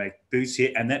 So they're going to make booze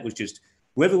here. And that was just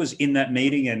whoever was in that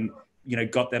meeting and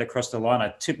got that across the line.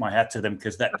 I tip my hat to them,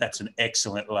 because that's an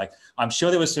excellent, I'm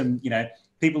sure there was some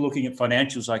people looking at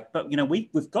financials but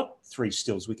we've got 3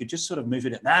 stills. We could just sort of move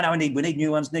it. No, we need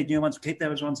new ones. Keep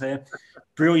those ones there.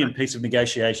 Brilliant piece of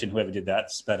negotiation, whoever did that.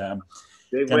 But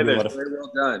Dave Withers, very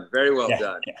well done. Very well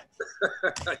done. Yeah.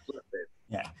 I love it.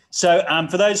 Yeah. So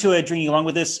for those who are drinking along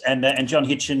with us, and John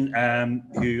Hitchin,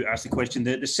 who asked the question,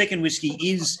 the second whiskey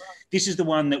is the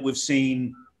one that we've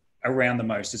seen around the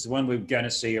most. It's the one we're going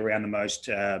to see around the most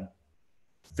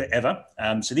forever.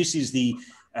 So this is the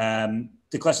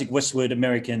classic Westward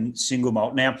American single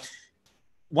malt. Now,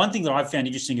 one thing that I've found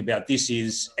interesting about this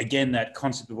is, again, that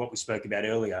concept of what we spoke about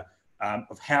earlier,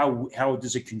 of how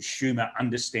does a consumer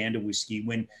understand a whiskey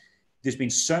when there's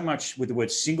been so much with the word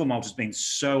single malt has been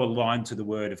so aligned to the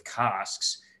word of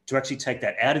casks. To actually take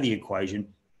that out of the equation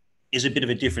is a bit of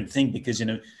a different thing, because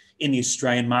in the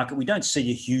Australian market, we don't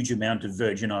see a huge amount of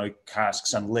virgin oak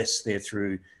casks unless they're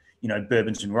through,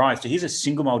 bourbons and rye. So here's a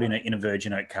single malt in a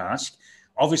virgin oak cask.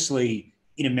 Obviously,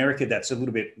 in America, that's a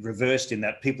little bit reversed in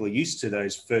that people are used to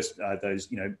those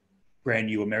brand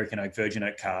new American oak, virgin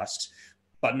oak casks,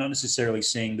 but not necessarily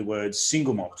seeing the word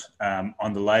single malt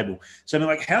on the label. So,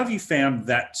 how have you found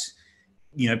that,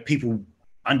 people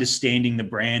understanding the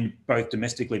brand both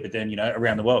domestically, but then,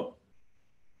 around the world?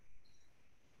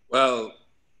 Well,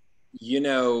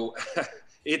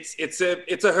 it's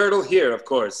a hurdle here, of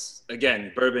course.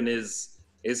 Again, bourbon is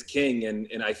king,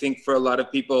 and I think for a lot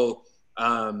of people,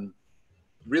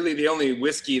 really the only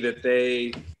whiskey that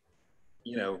they,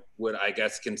 would, I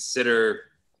guess, consider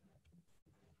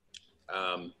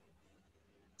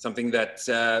something that,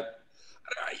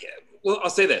 well, I'll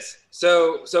say this.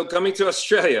 So coming to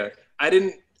Australia, I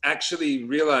didn't actually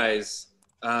realize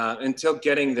until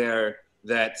getting there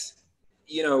that,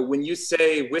 when you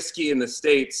say whiskey in the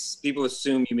States, people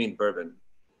assume you mean bourbon.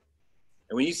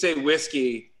 And when you say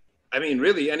whiskey, I mean,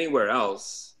 really anywhere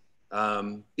else,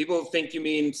 people think you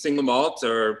mean single malt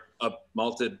or a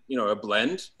malted, a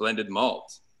blended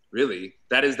malt. Really,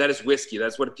 that is whiskey.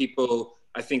 That's what people,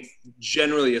 I think,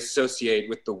 generally associate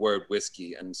with the word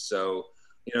whiskey. And so,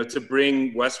 to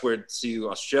bring Westward to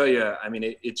Australia, I mean,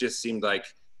 it just seemed like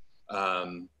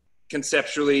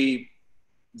conceptually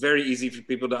very easy for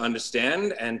people to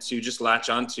understand and to just latch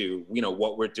onto,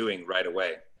 what we're doing right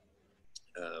away.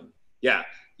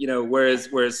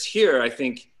 Whereas here, I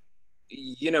think,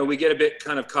 we get a bit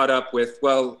kind of caught up with,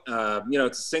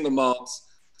 it's a single malt.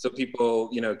 So people,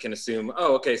 can assume,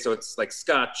 oh, okay, so it's like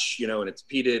Scotch, and it's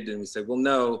peated. And we say, well,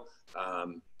 no.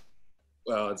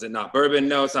 Is it not bourbon?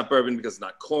 No, it's not bourbon because it's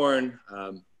not corn.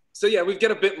 We've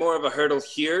got a bit more of a hurdle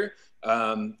here.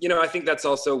 I think that's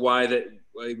also why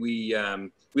we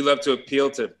love to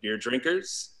appeal to beer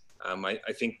drinkers. I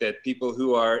think that people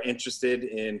who are interested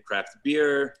in craft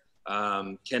beer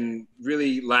can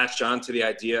really latch on to the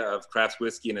idea of craft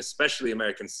whiskey, and especially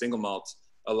American single malt,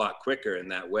 a lot quicker in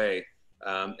that way.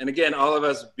 And again, all of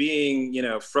us being,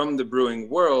 from the brewing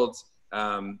world,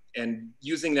 and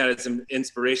using that as an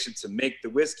inspiration to make the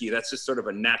whiskey, that's just sort of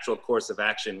a natural course of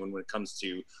action when it comes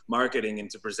to marketing and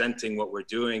to presenting what we're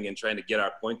doing and trying to get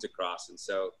our point across. And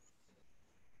so,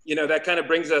 that kind of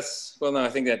brings us, I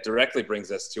think that directly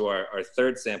brings us to our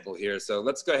third sample here. So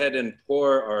let's go ahead and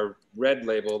pour our red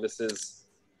label. This is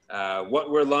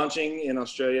what we're launching in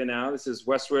Australia now. This is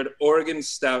Westward Oregon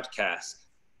Stout Cask.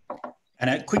 And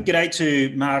a quick g'day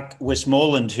to Mark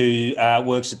Westmoreland, who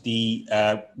works at the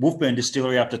Wolfburn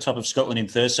Distillery up the top of Scotland in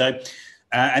Thurso.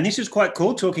 And this is quite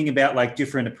cool, talking about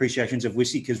different appreciations of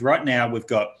whiskey, because right now we've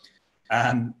got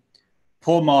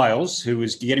Paul Miles, who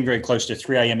is getting very close to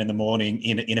 3 a.m. in the morning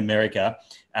in America.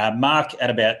 Mark at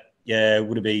about,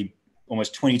 would it be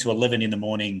almost 20 to 11 in the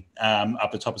morning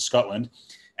up the top of Scotland.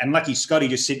 And lucky Scotty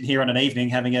just sitting here on an evening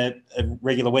having a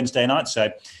regular Wednesday night.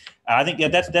 So I think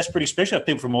that's pretty special.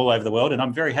 People from all over the world, and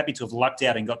I'm very happy to have lucked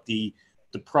out and got the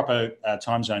proper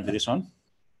time zone for this one.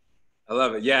 I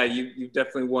love it. Yeah, you've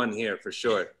definitely won here for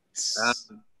sure.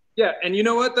 Yeah, and you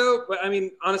know what though? I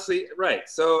mean, honestly, right.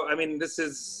 So I mean, this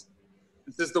is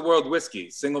the world whiskey.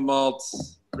 Single malt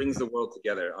brings the world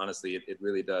together. Honestly, it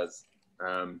really does.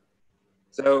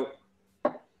 So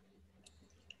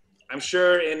I'm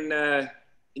sure in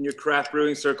your craft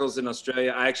brewing circles in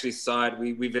Australia, I actually saw it.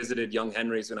 We visited Young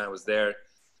Henry's when I was there.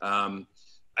 I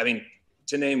mean,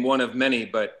 to name one of many,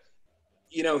 but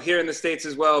you know, here in the States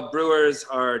as well, brewers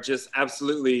are just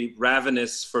absolutely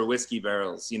ravenous for whiskey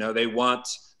barrels. You know, they want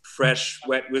fresh,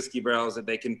 wet whiskey barrels that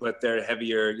they can put their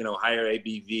heavier, you know, higher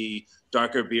ABV,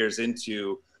 darker beers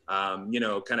into, you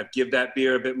know, kind of give that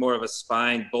beer a bit more of a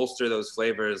spine, bolster those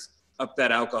flavors, up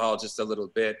that alcohol just a little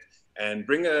bit, and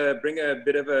bring a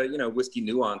bit of a, you know, whiskey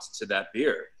nuance to that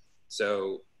beer.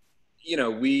 So, you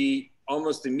know, we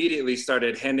almost immediately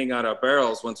started handing out our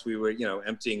barrels once we were, you know,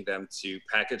 emptying them to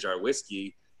package our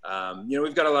whiskey. You know,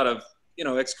 we've got a lot of, you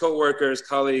know, ex-coworkers,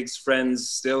 colleagues, friends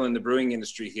still in the brewing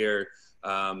industry here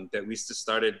that we just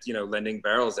started, you know, lending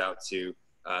barrels out to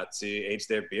age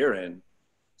their beer in.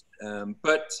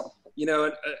 But, you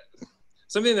know,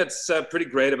 something that's pretty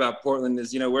great about Portland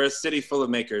is, you know, we're a city full of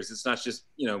makers. It's not just,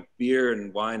 you know, beer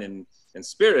and wine and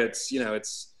spirits, you know,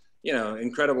 it's, you know,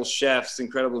 incredible chefs,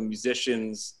 incredible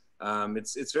musicians.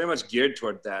 It's very much geared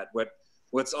toward that.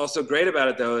 What's also great about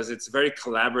it though is it's a very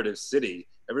collaborative city.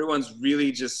 Everyone's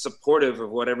really just supportive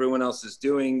of what everyone else is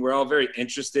doing. We're all very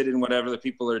interested in whatever the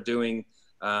people are doing.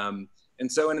 And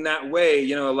so in that way,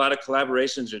 you know, a lot of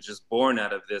collaborations are just born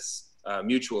out of this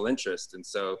mutual interest. And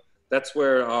so that's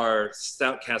where our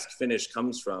Stout Cask finish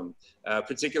comes from. A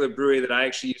particular brewery that I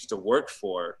actually used to work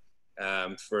for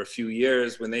a few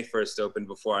years when they first opened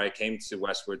before I came to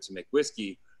Westward to make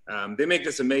whiskey. They make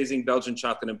this amazing Belgian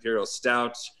chocolate imperial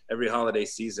stout every holiday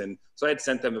season. So I had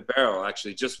sent them a barrel,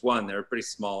 actually just one. They're a pretty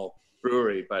small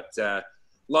brewery, but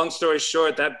long story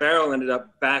short, that barrel ended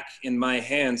up back in my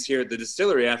hands here at the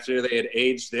distillery after they had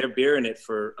aged their beer in it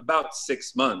for about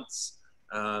 6 months.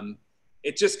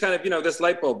 It just kind of, you know, this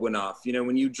light bulb went off. You know,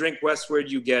 when you drink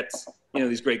Westward, you get, you know,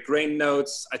 these great grain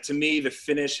notes. To me, the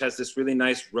finish has this really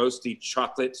nice roasty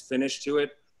chocolate finish to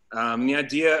it. The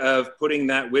idea of putting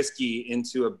that whiskey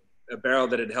into a barrel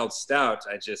that had held stout,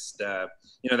 I just,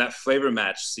 you know, that flavor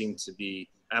match seemed to be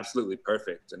absolutely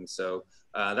perfect. And so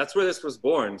that's where this was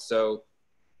born. So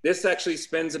this actually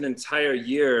spends an entire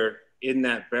year in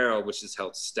that barrel, which is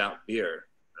held stout beer.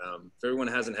 If everyone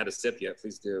hasn't had a sip yet,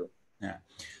 please do. Yeah.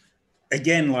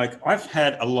 Again, like I've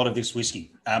had a lot of this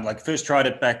whiskey. Like first tried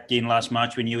it back in last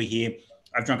March when you were here.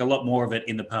 I've drunk a lot more of it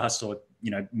in the past, or,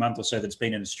 you know, month or so that's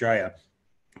been in Australia.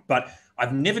 But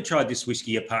I've never tried this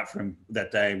whiskey apart from that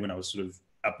day when I was sort of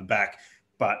up the back.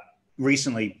 But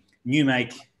recently, new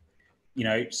make, you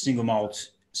know, single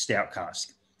malt Stout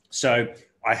Cask. So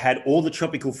I had all the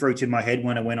tropical fruit in my head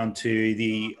when I went on to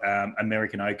the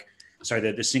American oak,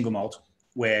 the single malt,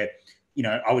 where, you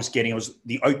know,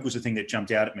 the oak was the thing that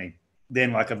jumped out at me.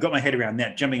 Then, like, I've got my head around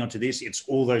that. Jumping onto this, it's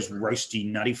all those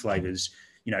roasty, nutty flavors,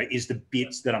 you know, is the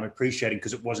bits that I'm appreciating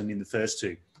because it wasn't in the first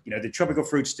two. You know, the tropical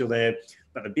fruit's still there,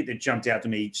 but the bit that jumped out to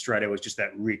me straight away was just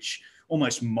that rich,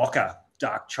 almost mocha,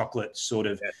 dark chocolate sort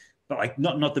of, but like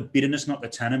not the bitterness, not the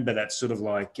tannin, but that sort of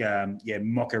like,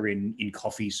 mocha in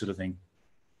coffee sort of thing.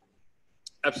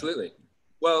 Absolutely.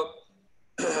 Well,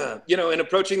 you know, in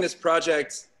approaching this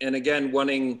project, and again,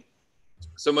 wanting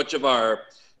so much of our,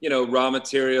 you know, raw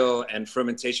material and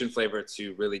fermentation flavor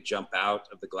to really jump out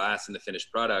of the glass in the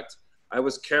finished product, I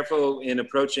was careful in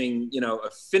approaching, you know, a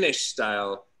finish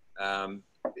style,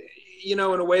 you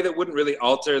know, in a way that wouldn't really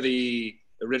alter the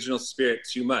original spirit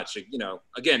too much. You know,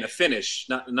 again, a finish,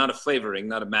 not a flavoring,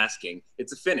 not a masking.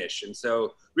 It's a finish. And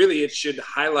so really it should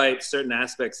highlight certain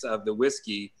aspects of the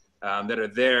whiskey that are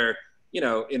there, you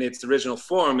know, in its original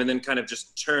form, and then kind of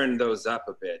just turn those up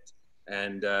a bit.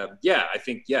 And I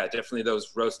think, definitely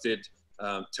those roasted,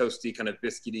 toasty, kind of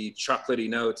biscuity, chocolatey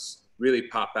notes really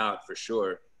pop out for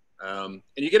sure. And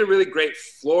you get a really great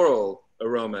floral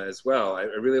aroma as well. I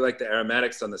really like the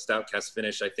aromatics on the Stout Cask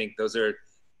finish. I think those are,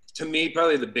 to me,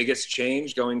 probably the biggest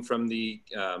change going from the,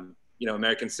 you know,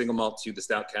 American single malt to the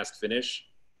Stout Cask finish.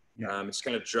 It just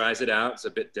kind of dries it out. It's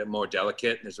a bit more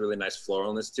delicate. And there's a really nice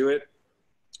floralness to it.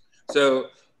 So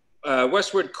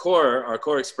Westward Core, our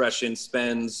core expression,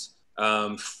 spends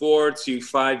 4 to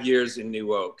 5 years in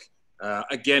new oak.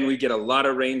 Again, we get a lot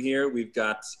of rain here. We've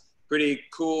got pretty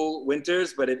cool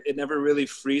winters, but it never really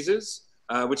freezes,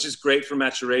 which is great for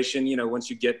maturation. You know, once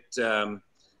you get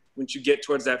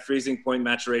towards that freezing point,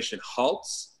 maturation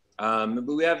halts. But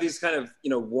we have these kind of, you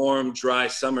know, warm, dry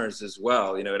summers as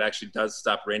well. You know, it actually does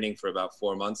stop raining for about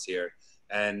 4 months here.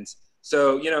 And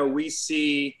so, you know, we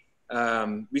see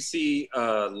we see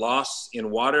a loss in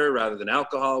water rather than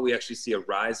alcohol. We actually see a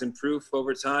rise in proof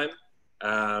over time.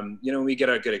 We get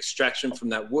a good extraction from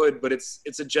that wood, but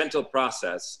it's a gentle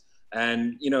process.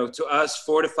 And, to us,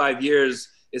 4 to 5 years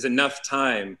is enough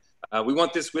time. We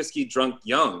want this whiskey drunk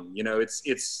young.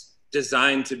 It's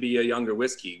designed to be a younger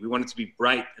whiskey. We want it to be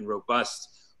bright and robust.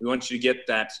 We want you to get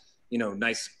that,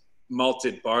 nice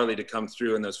malted barley to come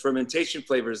through, and those fermentation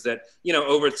flavors that,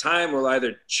 over time will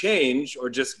either change or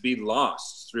just be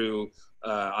lost through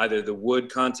either the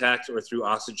wood contact or through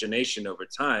oxygenation over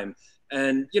time.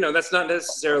 And, that's not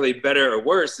necessarily better or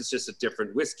worse. It's just a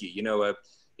different whiskey.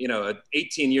 A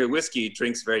 18-year whiskey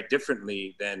drinks very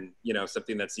differently than,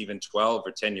 something that's even 12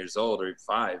 or 10 years old or even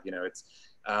 5.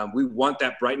 We want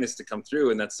that brightness to come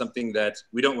through, and that's something that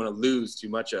we don't want to lose too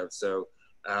much of. So,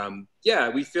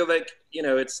 we feel like,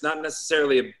 it's not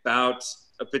necessarily about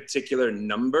a particular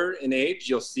number in age.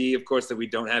 You'll see, of course, that we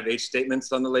don't have age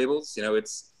statements on the labels.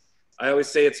 I always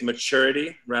say it's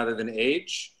maturity rather than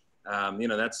age.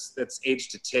 That's age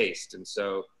to taste. And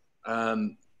so,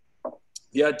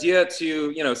 the idea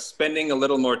to, spending a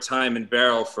little more time in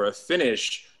barrel for a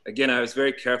finish, again, I was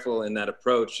very careful in that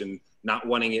approach and not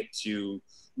wanting it to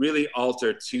really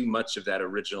alter too much of that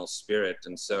original spirit.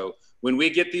 And so when we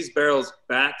get these barrels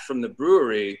back from the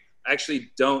brewery, I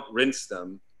actually don't rinse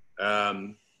them.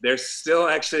 There's still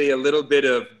actually a little bit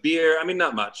of beer. I mean,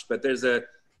 not much, but there's a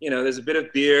bit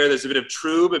of beer, there's a bit of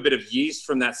trub, a bit of yeast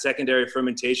from that secondary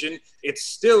fermentation. It's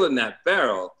still in that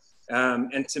barrel.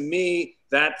 And to me,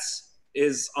 that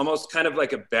is almost kind of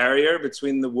like a barrier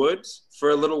between the wood for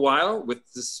a little while with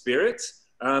the spirit.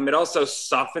 It also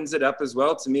softens it up as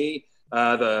well. To me,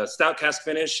 the Stout Cask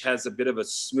finish has a bit of a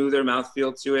smoother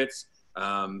mouthfeel to it.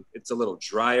 It's a little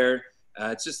drier.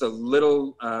 It's just a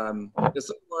little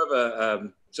more of a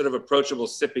sort of approachable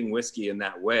sipping whiskey in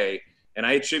that way. And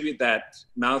I attribute that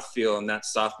mouthfeel and that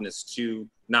softness to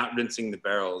not rinsing the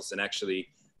barrels and actually,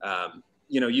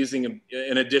 using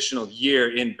an additional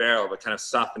year in barrel, but kind of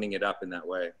softening it up in that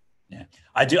way. Yeah,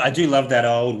 I do love that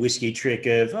old whiskey trick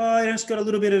of, it's got a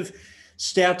little bit of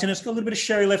stout and it's got a little bit of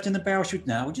sherry left in the barrel.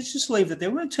 No, we'll just leave it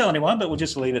there. We won't tell anyone, but we'll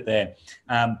just leave it there.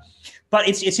 But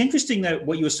it's interesting that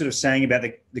what you were sort of saying about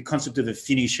the concept of a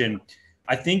finish. And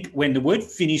I think when the word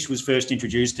finish was first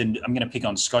introduced, and I'm going to pick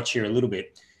on Scotch here a little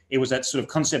bit, it was that sort of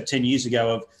concept 10 years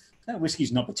ago of that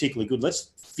whiskey's not particularly good.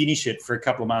 Let's finish it for a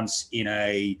couple of months in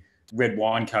a red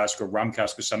wine cask or rum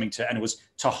cask or something, and it was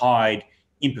to hide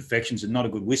imperfections and not a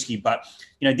good whiskey. But,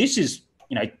 this is,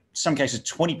 some cases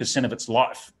 20% of its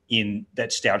life in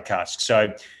that stout cask.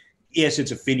 So yes,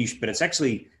 it's a finish, but it's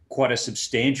actually quite a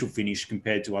substantial finish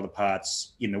compared to other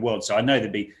parts in the world. So I know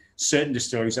there'd be certain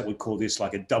distilleries that would call this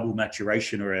like a double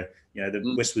maturation or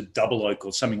the Westward double oak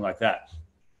or something like that.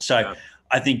 So yeah.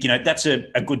 I think, that's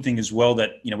a good thing as well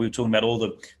that, we were talking about all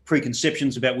the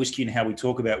preconceptions about whiskey and how we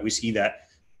talk about whiskey, that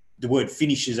the word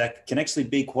finishes can actually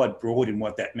be quite broad in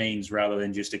what that means rather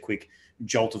than just a quick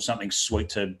jolt of something sweet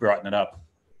to brighten it up.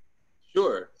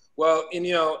 Sure. Well, and,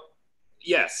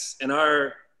 yes. And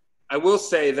I will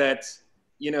say that,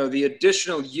 the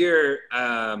additional year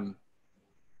in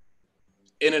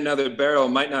another barrel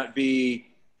might not be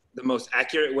the most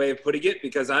accurate way of putting it,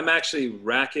 because I'm actually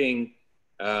racking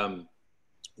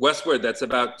Westward that's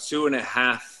about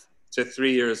 2.5 to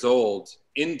 3 years old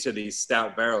into these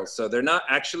stout barrels. So they're not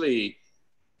actually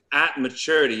at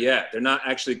maturity yet. They're not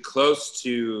actually close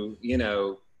to,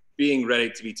 being ready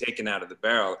to be taken out of the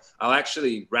barrel. I'll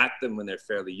actually rack them when they're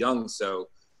fairly young. So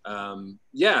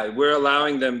we're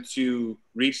allowing them to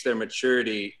reach their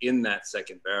maturity in that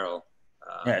second barrel.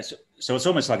 So it's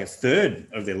almost like a third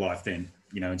of their life then,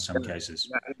 in some cases.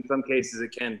 Yeah, in some cases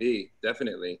it can be,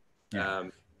 definitely. Yeah.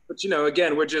 But,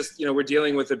 again, we're just, we're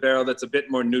dealing with a barrel that's a bit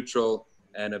more neutral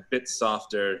and a bit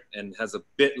softer and has a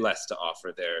bit less to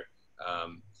offer there.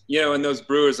 And those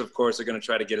brewers, of course, are going to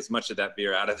try to get as much of that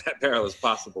beer out of that barrel as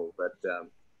possible. But,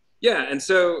 and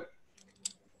so,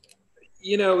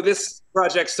 this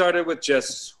project started with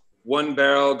just one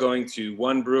barrel going to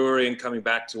one brewery and coming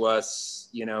back to us,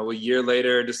 a year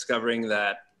later, discovering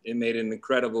that it made an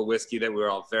incredible whiskey that we were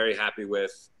all very happy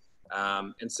with.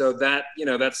 And so that,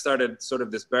 that started sort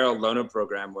of this barrel loaner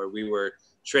program where we were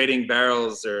trading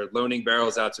barrels or loaning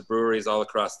barrels out to breweries all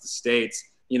across the States,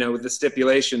 with the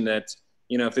stipulation that,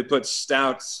 if they put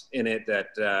stouts in it, that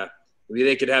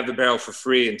they could have the barrel for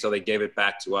free until they gave it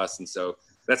back to us. And so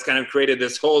that's kind of created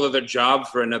this whole other job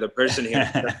for another person here,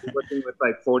 working with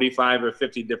like 45 or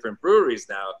 50 different breweries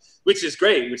now, which is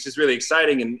great, which is really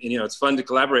exciting. And it's fun to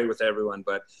collaborate with everyone.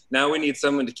 But now we need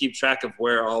someone to keep track of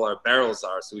where all our barrels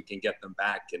are so we can get them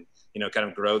back and, kind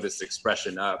of grow this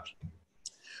expression up.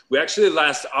 We actually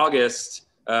last August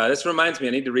This reminds me,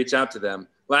 I need to reach out to them.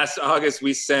 Last August,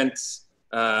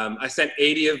 I sent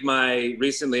 80 of my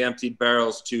recently emptied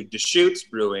barrels to Deschutes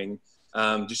Brewing.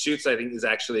 Deschutes, I think, is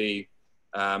actually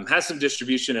has some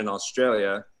distribution in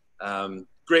Australia.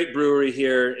 Great brewery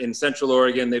here in Central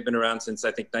Oregon. They've been around since,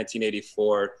 I think,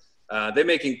 1984. They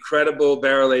make incredible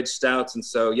barrel-aged stouts. And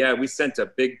so, yeah, we sent a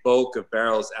big bulk of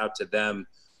barrels out to them,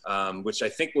 which I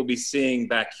think we'll be seeing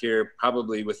back here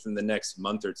probably within the next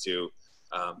month or two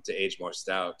to age more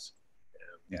stout.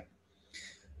 Yeah.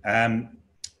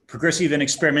 Progressive and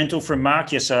experimental from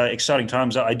Mark. Yes, exciting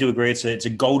times. I do agree. It's a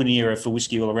golden era for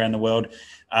whiskey all around the world.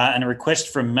 And a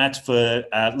request from Matt for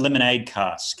lemonade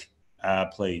cask,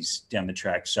 please, down the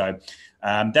track. So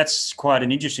that's quite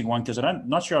an interesting one because I'm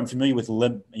not sure I'm familiar with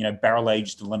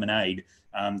barrel-aged lemonade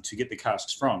to get the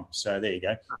casks from. So there you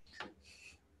go.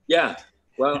 Yeah.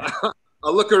 Well,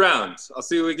 I'll look around. I'll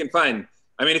see what we can find.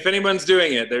 I mean, if anyone's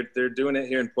doing it, they're doing it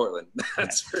here in Portland.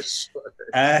 That's for sure.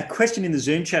 Question in the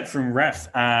Zoom chat from Raf.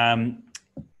 Are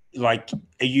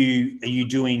you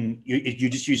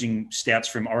just using stouts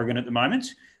from Oregon at the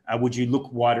moment? Would you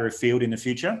look wider afield in the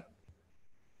future?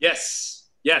 Yes,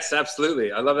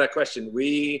 absolutely. I love that question.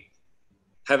 We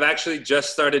have actually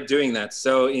just started doing that.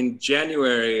 So in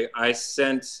January, I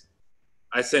sent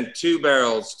 2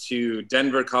 barrels to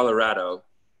Denver, Colorado,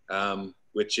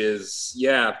 which is,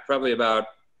 probably about,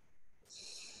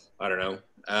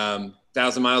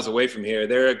 1,000 miles away from here.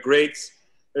 They're a great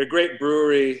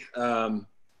brewery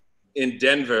in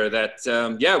Denver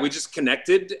that, we just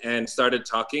connected and started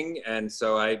talking. And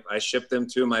so I shipped them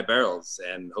 2 of my barrels,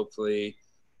 and hopefully,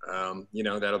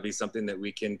 that'll be something that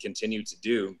we can continue to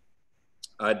do.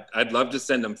 I'd love to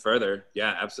send them further.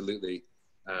 Yeah, absolutely.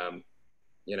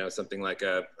 Something like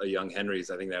a Young Henry's,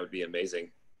 I think that would be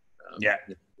amazing.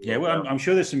 Well, I'm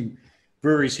sure there's some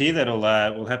breweries here that'll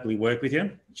will happily work with you.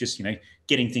 Just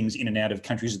getting things in and out of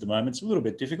countries at the moment is a little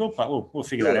bit difficult, but we'll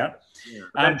figure that out.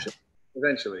 Yeah,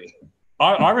 eventually.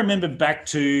 I remember back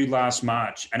to last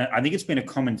March, and I think it's been a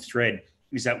common thread,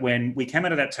 is that when we came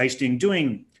out of that tasting,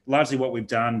 doing largely what we've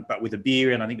done, but with a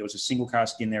beer, and I think there was a single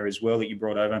cask in there as well that you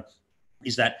brought over,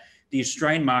 is that the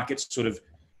Australian market sort of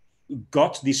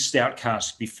got this stout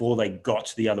cask before they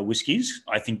got the other whiskies.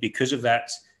 I think because of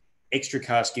that extra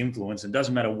cask influence, and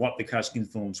doesn't matter what the cask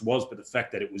influence was, but the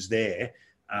fact that it was there,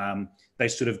 they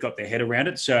sort of got their head around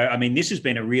it. So, I mean, this has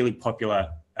been a really popular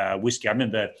whiskey. I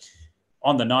remember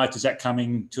on the night, is that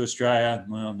coming to Australia?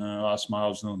 Well, no, ask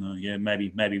Miles. No, yeah,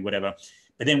 maybe, whatever.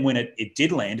 But then when it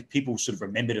did land, people sort of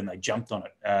remembered and they jumped on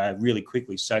it really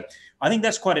quickly. So I think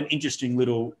that's quite an interesting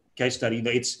little case study.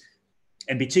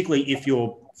 And particularly if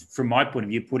you're, from my point of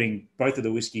view, putting both of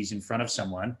the whiskies in front of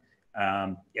someone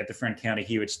at the front counter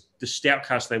here, it's the stout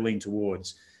cask they lean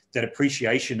towards. That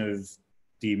appreciation of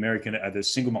the American, the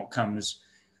single malt comes,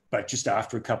 but just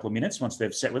after a couple of minutes once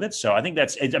they've set with it. So I think do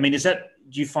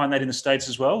you find that in the States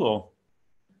as well, or?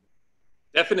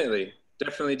 Definitely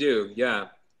do. Yeah.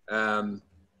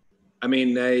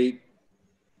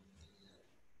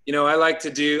 I like to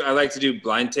do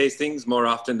blind tastings more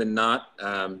often than not,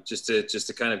 just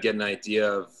to kind of get an idea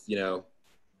of, an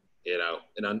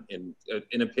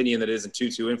opinion that isn't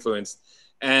too influenced.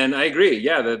 And I agree.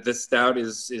 Yeah. The stout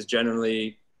is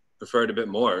generally preferred a bit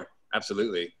more.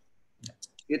 Absolutely.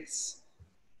 It's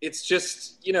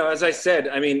just, as I said,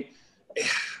 I mean,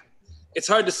 it's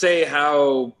hard to say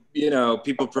how,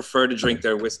 people prefer to drink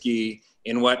their whiskey,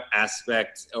 in what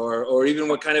aspect or even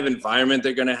what kind of environment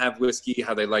they're going to have whiskey,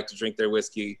 how they like to drink their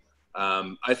whiskey.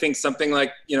 I think something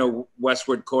like,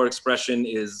 Westward Core Expression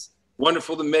is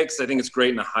wonderful to mix. I think it's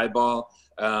great in a highball.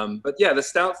 But yeah, the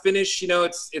stout finish,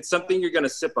 it's something you're going to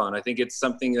sip on. I think it's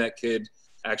something that could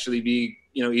actually be,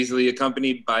 easily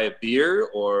accompanied by a beer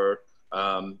or,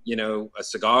 a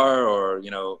cigar or,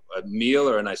 a meal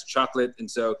or a nice chocolate. And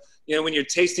so, when you're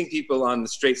tasting people on the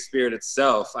straight spirit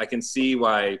itself, I can see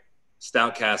why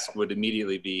Stout Cask would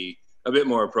immediately be a bit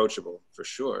more approachable, for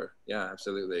sure. Yeah,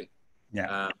 absolutely.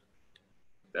 Yeah.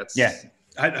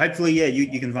 Hopefully,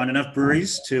 you can find enough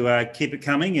breweries to keep it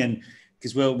coming, and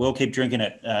because we'll keep drinking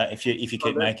it if you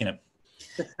keep making it.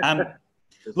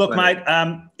 Look, mate,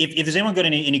 if there's anyone got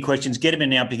any questions, get them in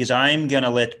now, because I'm going to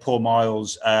let poor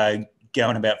Miles go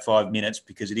in about 5 minutes,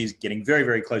 because it is getting very,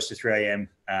 very close to 3 a.m.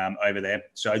 Over there.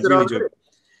 So I really do.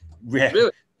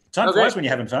 Really? Time flies when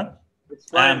you're having fun. It's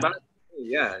flying by.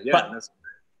 Yeah. But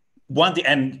one thing,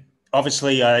 and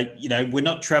obviously, we're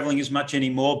not traveling as much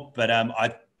anymore, but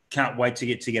I can't wait to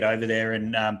get over there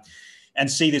and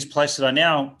see this place that I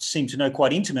now seem to know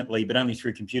quite intimately, but only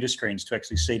through computer screens, to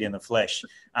actually see it in the flesh.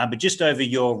 But just over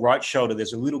your right shoulder,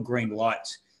 there's a little green light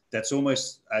that's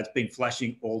almost it's been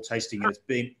flashing all tasting, and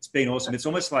it's been awesome. It's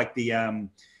almost like the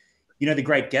the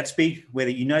Great Gatsby, where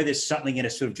there's something in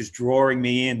it sort of just drawing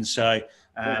me in. So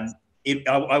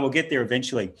I will get there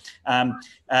eventually.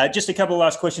 Just a couple of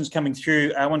last questions coming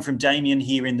through. One from Damien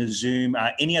here in the Zoom.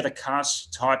 Any other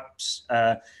cask types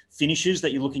finishes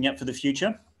that you're looking at for the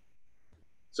future?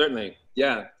 Certainly,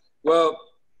 yeah. Well,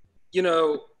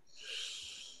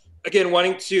 again,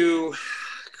 wanting to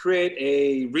create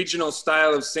a regional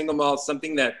style of single malt,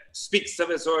 something that speaks of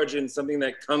its origin, something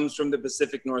that comes from the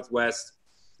Pacific Northwest.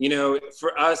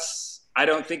 For us, I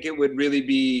don't think it would really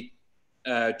be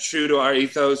true to our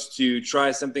ethos to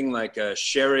try something like a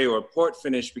sherry or port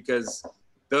finish, because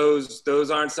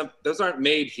those aren't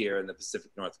made here in the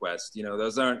Pacific Northwest.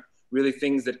 Those aren't really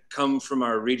things that come from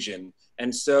our region.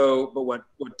 And so, but what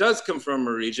does come from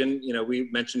our region, we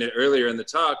mentioned it earlier in the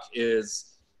talk,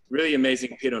 is really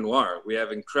amazing Pinot Noir. We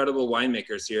have incredible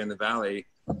winemakers here in the Valley,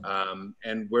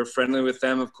 and we're friendly with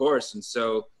them, of course. And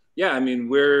so, yeah, I mean,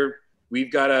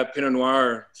 we've got a Pinot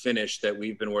Noir finish that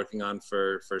we've been working on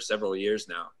for several years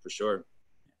now, for sure.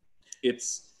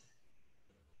 It's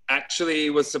actually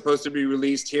was supposed to be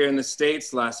released here in the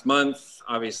States last month.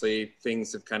 Obviously,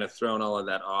 things have kind of thrown all of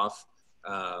that off.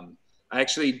 I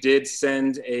actually did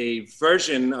send a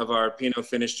version of our Pinot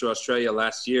finish to Australia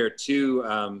last year to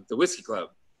the Whiskey Club.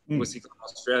 Whiskey Club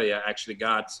Australia actually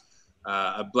got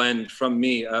a blend from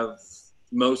me of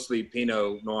mostly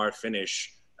Pinot Noir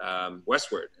finish,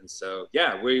 Westward. And so,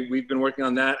 yeah, we've been working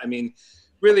on that. I mean,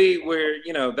 really,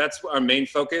 that's our main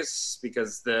focus,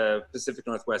 because the Pacific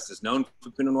Northwest is known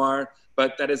for Pinot Noir.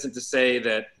 But that isn't to say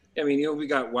that, I mean, we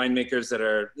got winemakers that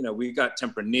are, we've got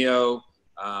Tempranillo.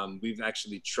 We've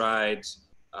actually tried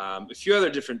a few other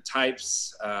different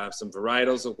types, some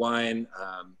varietals of wine.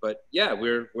 But yeah,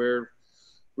 we're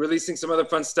releasing some other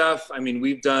fun stuff. I mean,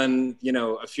 we've done,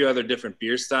 a few other different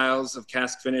beer styles of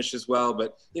cask finish as well.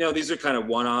 But, these are kind of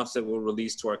one-offs that we'll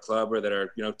release to our club, or that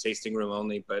are, tasting room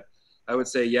only. But I would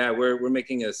say, yeah, we're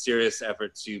making a serious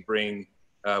effort to bring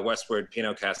Westward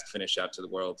Pinot cask finish out to the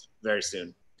world very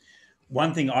soon.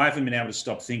 One thing I haven't been able to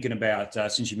stop thinking about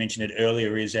since you mentioned it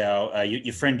earlier is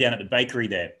your friend down at the bakery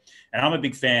there. And I'm a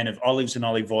big fan of olives and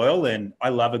olive oil, and I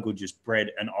love a good just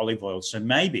bread and olive oil. So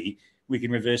maybe we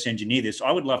can reverse engineer this.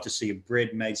 I would love to see a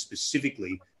bread made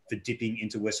specifically for dipping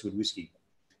into Westward whiskey.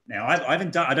 Now, I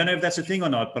don't know if that's a thing or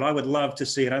not, but I would love to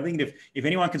see it. I think if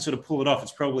anyone can sort of pull it off,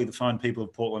 it's probably the fine people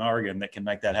of Portland, Oregon that can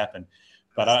make that happen.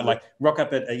 But I like rock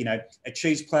up at a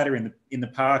cheese platter in the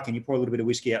park, and you pour a little bit of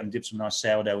whiskey out and dip some nice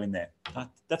sourdough in there.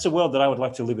 That's a world that I would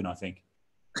like to live in, I think.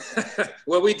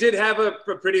 Well, we did have a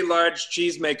pretty large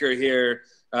cheese maker here.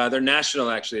 They're national,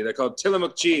 actually. They're called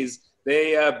Tillamook Cheese.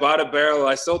 They bought a barrel.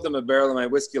 I sold them a barrel of my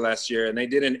whiskey last year, and they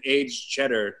did an aged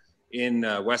cheddar in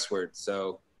Westward.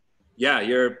 So, yeah,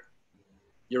 you're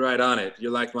right on it.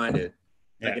 You're like-minded.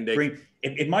 Yeah,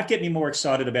 it might get me more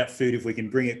excited about food if we can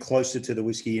bring it closer to the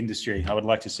whiskey industry. I would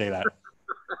like to see that.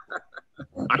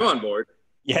 I'm on board.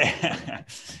 Yeah.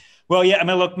 Well, yeah, I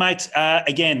mean, look, mate,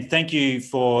 again, thank you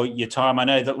for your time. I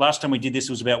know that last time we did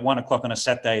this was about 1 o'clock on a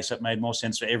Saturday, so it made more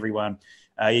sense for everyone.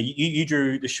 You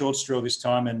drew the short straw this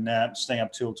time and staying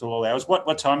up till all hours.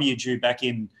 What time are you due back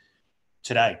in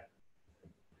today?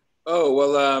 Oh,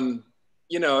 well,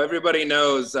 everybody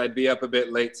knows I'd be up a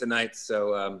bit late tonight,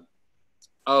 so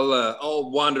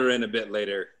I'll wander in a bit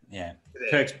later. Yeah,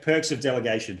 perks of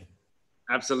delegation.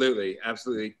 Absolutely.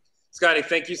 Scotty,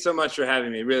 thank you so much for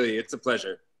having me. Really, it's a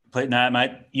pleasure. No,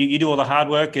 mate, you do all the hard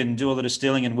work and do all the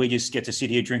distilling, and we just get to sit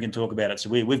here, drink and talk about it. So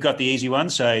we've got the easy one.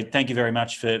 So thank you very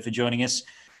much for joining us.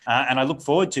 And I look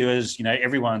forward to, as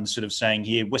everyone's sort of saying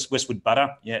here, Westward butter.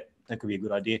 Yeah, that could be a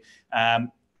good idea.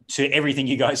 To everything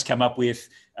you guys come up with,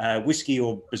 whiskey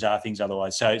or bizarre things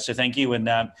otherwise. So thank you. And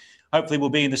hopefully we'll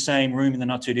be in the same room in the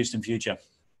not too distant future.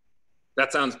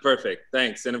 That sounds perfect.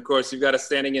 Thanks. And of course, you've got a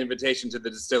standing invitation to the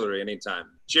distillery anytime.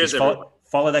 Cheers, everyone.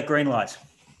 Follow that green light.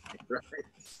 Right.